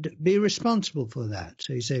and be responsible for that.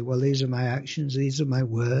 So you say, well, these are my actions, these are my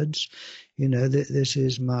words, this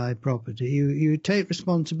is my property. You take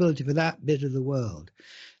responsibility for that bit of the world.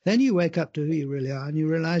 Then you wake up to who you really are and you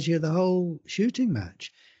realize you're the whole shooting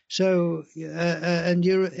match. So, and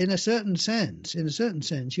you're in a certain sense,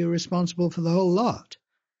 you're responsible for the whole lot.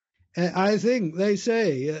 I think they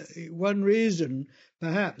say one reason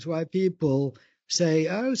perhaps why people say,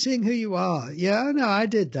 oh, seeing who you are. Yeah, no, I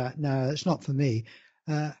did that. No, it's not for me.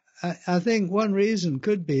 I think one reason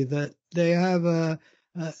could be that they have a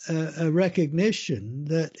recognition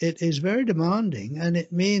that it is very demanding and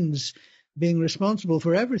it means being responsible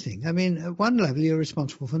for everything. I mean, at one level, you're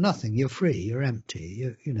responsible for nothing. You're free. You're empty.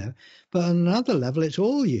 But on another level, it's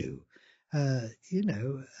all you. I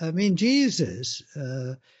mean, Jesus,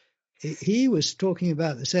 he was talking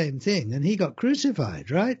about the same thing, and he got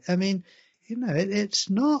crucified, right? I mean, it's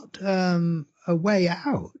not a way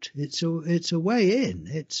out. It's a way in.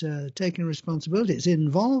 It's taking responsibility. It's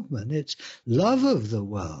involvement. It's love of the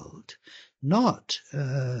world, not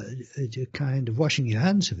kind of washing your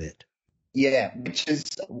hands of it. Yeah, which is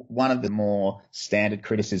one of the more standard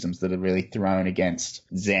criticisms that are really thrown against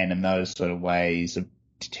Zen and those sort of ways of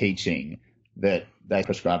teaching, that they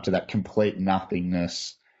prescribe to that complete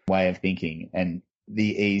nothingness way of thinking. And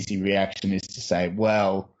the easy reaction is to say,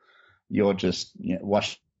 well, you're just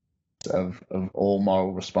washed of all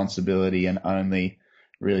moral responsibility and only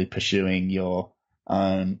really pursuing your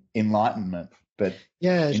own enlightenment. But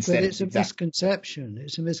yes, but it's a misconception.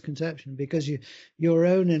 It's a misconception because your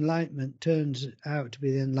own enlightenment turns out to be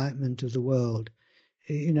the enlightenment of the world.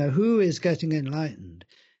 Who is getting enlightened?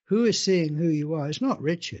 Who is seeing who you are? It's not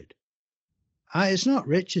Richard. It's not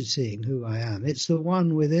Richard seeing who I am. It's the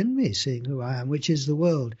one within me seeing who I am, which is the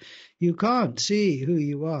world. You can't see who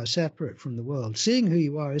you are separate from the world. Seeing who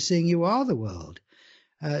you are is seeing you are the world.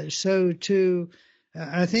 I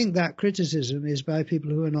think that criticism is by people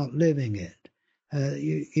who are not living it.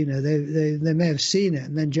 They may have seen it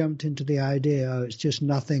and then jumped into the idea, oh, it's just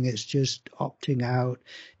nothing, it's just opting out.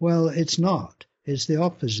 Well, it's not. It's the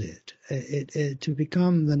opposite. To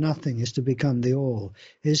become the nothing is to become the all,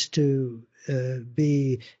 is to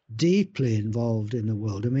be deeply involved in the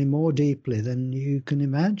world. I mean, more deeply than you can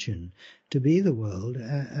imagine, to be the world,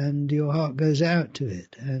 and your heart goes out to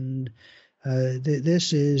it. And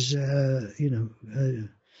this is, the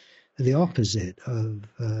opposite of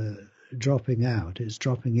dropping out. It's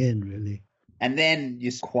dropping in, really. And then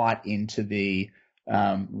you're quite into the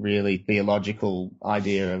really theological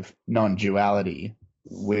idea of non-duality,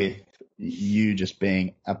 with you just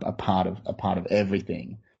being a part of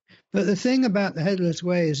everything. But the thing about the Headless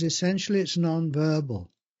Way is essentially it's non-verbal,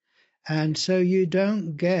 and so you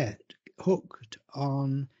don't get hooked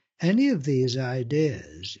on any of these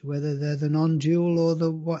ideas, whether they're the non-dual or the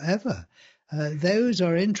whatever. Those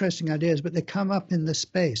are interesting ideas, but they come up in the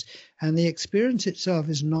space, and the experience itself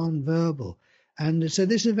is non-verbal. And so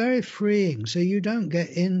this is very freeing. So you don't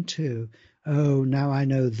get into, oh, now I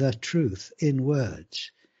know the truth in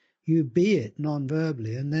words. You be it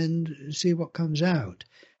non-verbally and then see what comes out.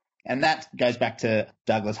 And that goes back to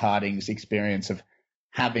Douglas Harding's experience of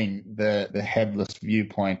having the headless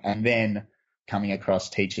viewpoint and then coming across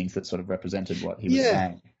teachings that sort of represented what he was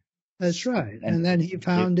saying. That's right. And then he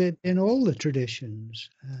found it in all the traditions.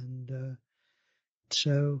 And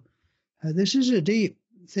so this is a deep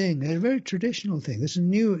thing, a very traditional thing. This is a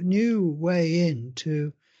new way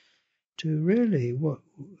into really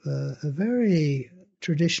a very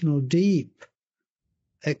traditional, deep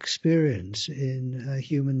experience in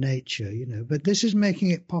human nature, But this is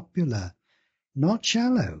making it popular, not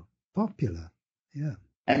shallow, popular. Yeah.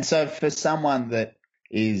 And so for someone that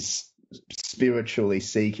is spiritually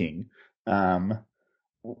seeking,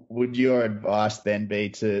 would your advice then be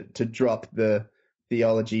to drop the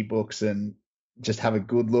theology books and just have a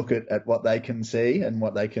good look at what they can see and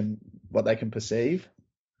what they can perceive?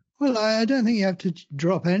 Well, I don't think you have to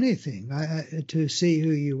drop anything to see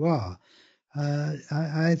who you are.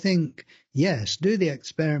 I think, yes, do the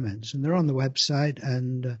experiments, and they're on the website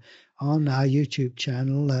and on our YouTube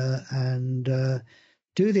channel, and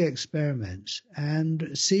do the experiments and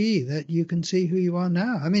see that you can see who you are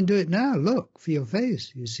now. I mean, do it now. Look for your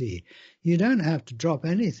face, you see. You don't have to drop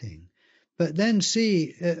anything. But then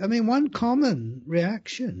see, one common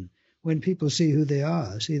reaction when people see who they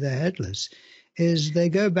are, see they're headless, is they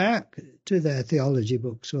go back to their theology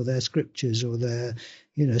books or their scriptures or their,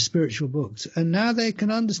 spiritual books, and now they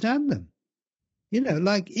can understand them.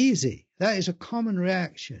 Like easy. That is a common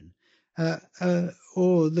reaction.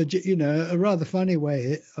 Or a rather funny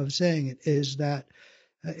way of saying it is that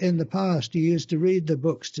In the past, you used to read the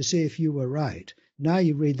books to see if you were right. Now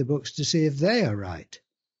you read the books to see if they are right.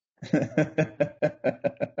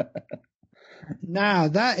 Now,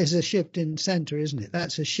 that is a shift in center, isn't it?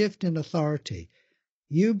 That's a shift in authority.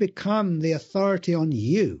 You become the authority on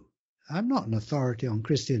you. I'm not an authority on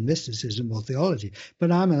Christian mysticism or theology,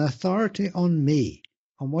 but I'm an authority on me,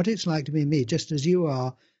 on what it's like to be me, just as you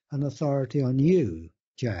are an authority on you,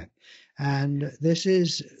 Jack. And this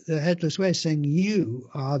is the Headless Way, saying you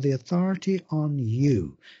are the authority on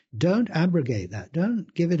you. Don't abrogate that.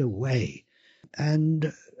 Don't give it away.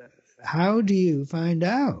 And how do you find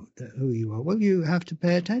out who you are? Well, you have to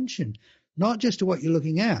pay attention, not just to what you're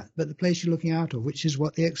looking at, but the place you're looking out of, which is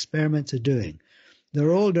what the experiments are doing.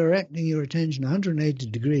 They're all directing your attention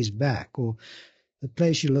 180 degrees back, or the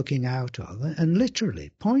place you're looking out of, and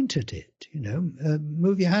literally point at it,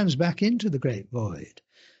 move your hands back into the great void.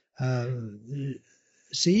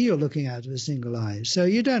 See you're looking out of a single eye. So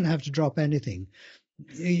you don't have to drop anything.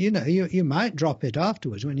 You might drop it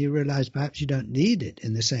afterwards when you realize perhaps you don't need it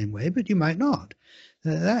in the same way, but you might not.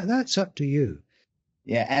 That's up to you.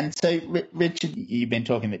 Yeah, and so, Richard, you've been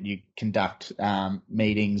talking that you conduct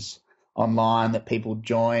meetings online that people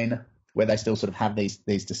join, where they still sort of have these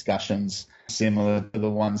discussions similar to the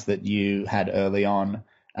ones that you had early on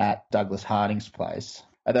at Douglas Harding's place.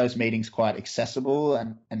 Are those meetings quite accessible,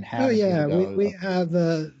 and how? Oh yeah, we have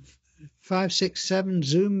 5, 6, 7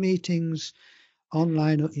 Zoom meetings,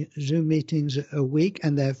 online Zoom meetings a week,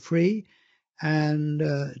 and they're free. And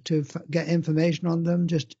to get information on them,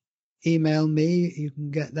 just email me. You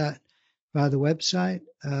can get that via the website.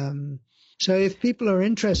 So if people are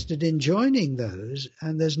interested in joining those,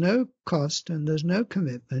 and there's no cost and there's no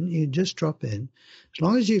commitment, you just drop in. As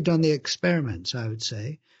long as you've done the experiments, I would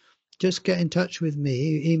say, just get in touch with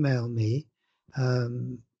me, email me,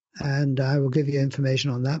 and I will give you information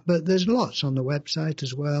on that. But there's lots on the website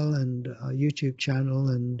as well, and our YouTube channel.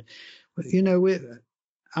 And,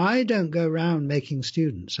 I don't go around making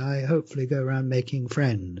students. I hopefully go around making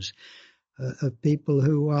friends of people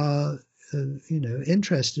who are,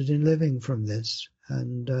 interested in living from this.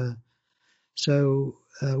 And so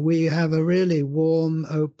we have a really warm,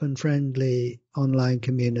 open, friendly online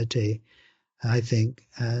community, I think.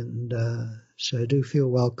 And so do feel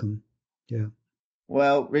welcome. Yeah.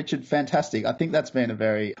 Well, Richard, fantastic. I think that's been a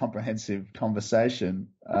very comprehensive conversation.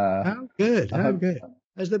 How good.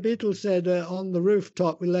 As the Beatles said, on the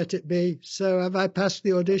rooftop, we let it be. So have I passed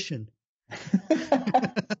the audition?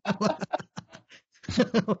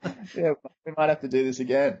 Yeah, we might have to do this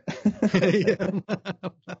again. Yeah.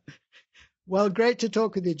 Well, great to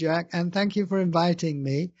talk with you, Jack, and thank you for inviting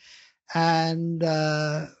me. And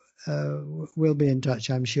we'll be in touch,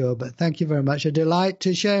 I'm sure. But thank you very much. A delight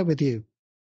to share with you.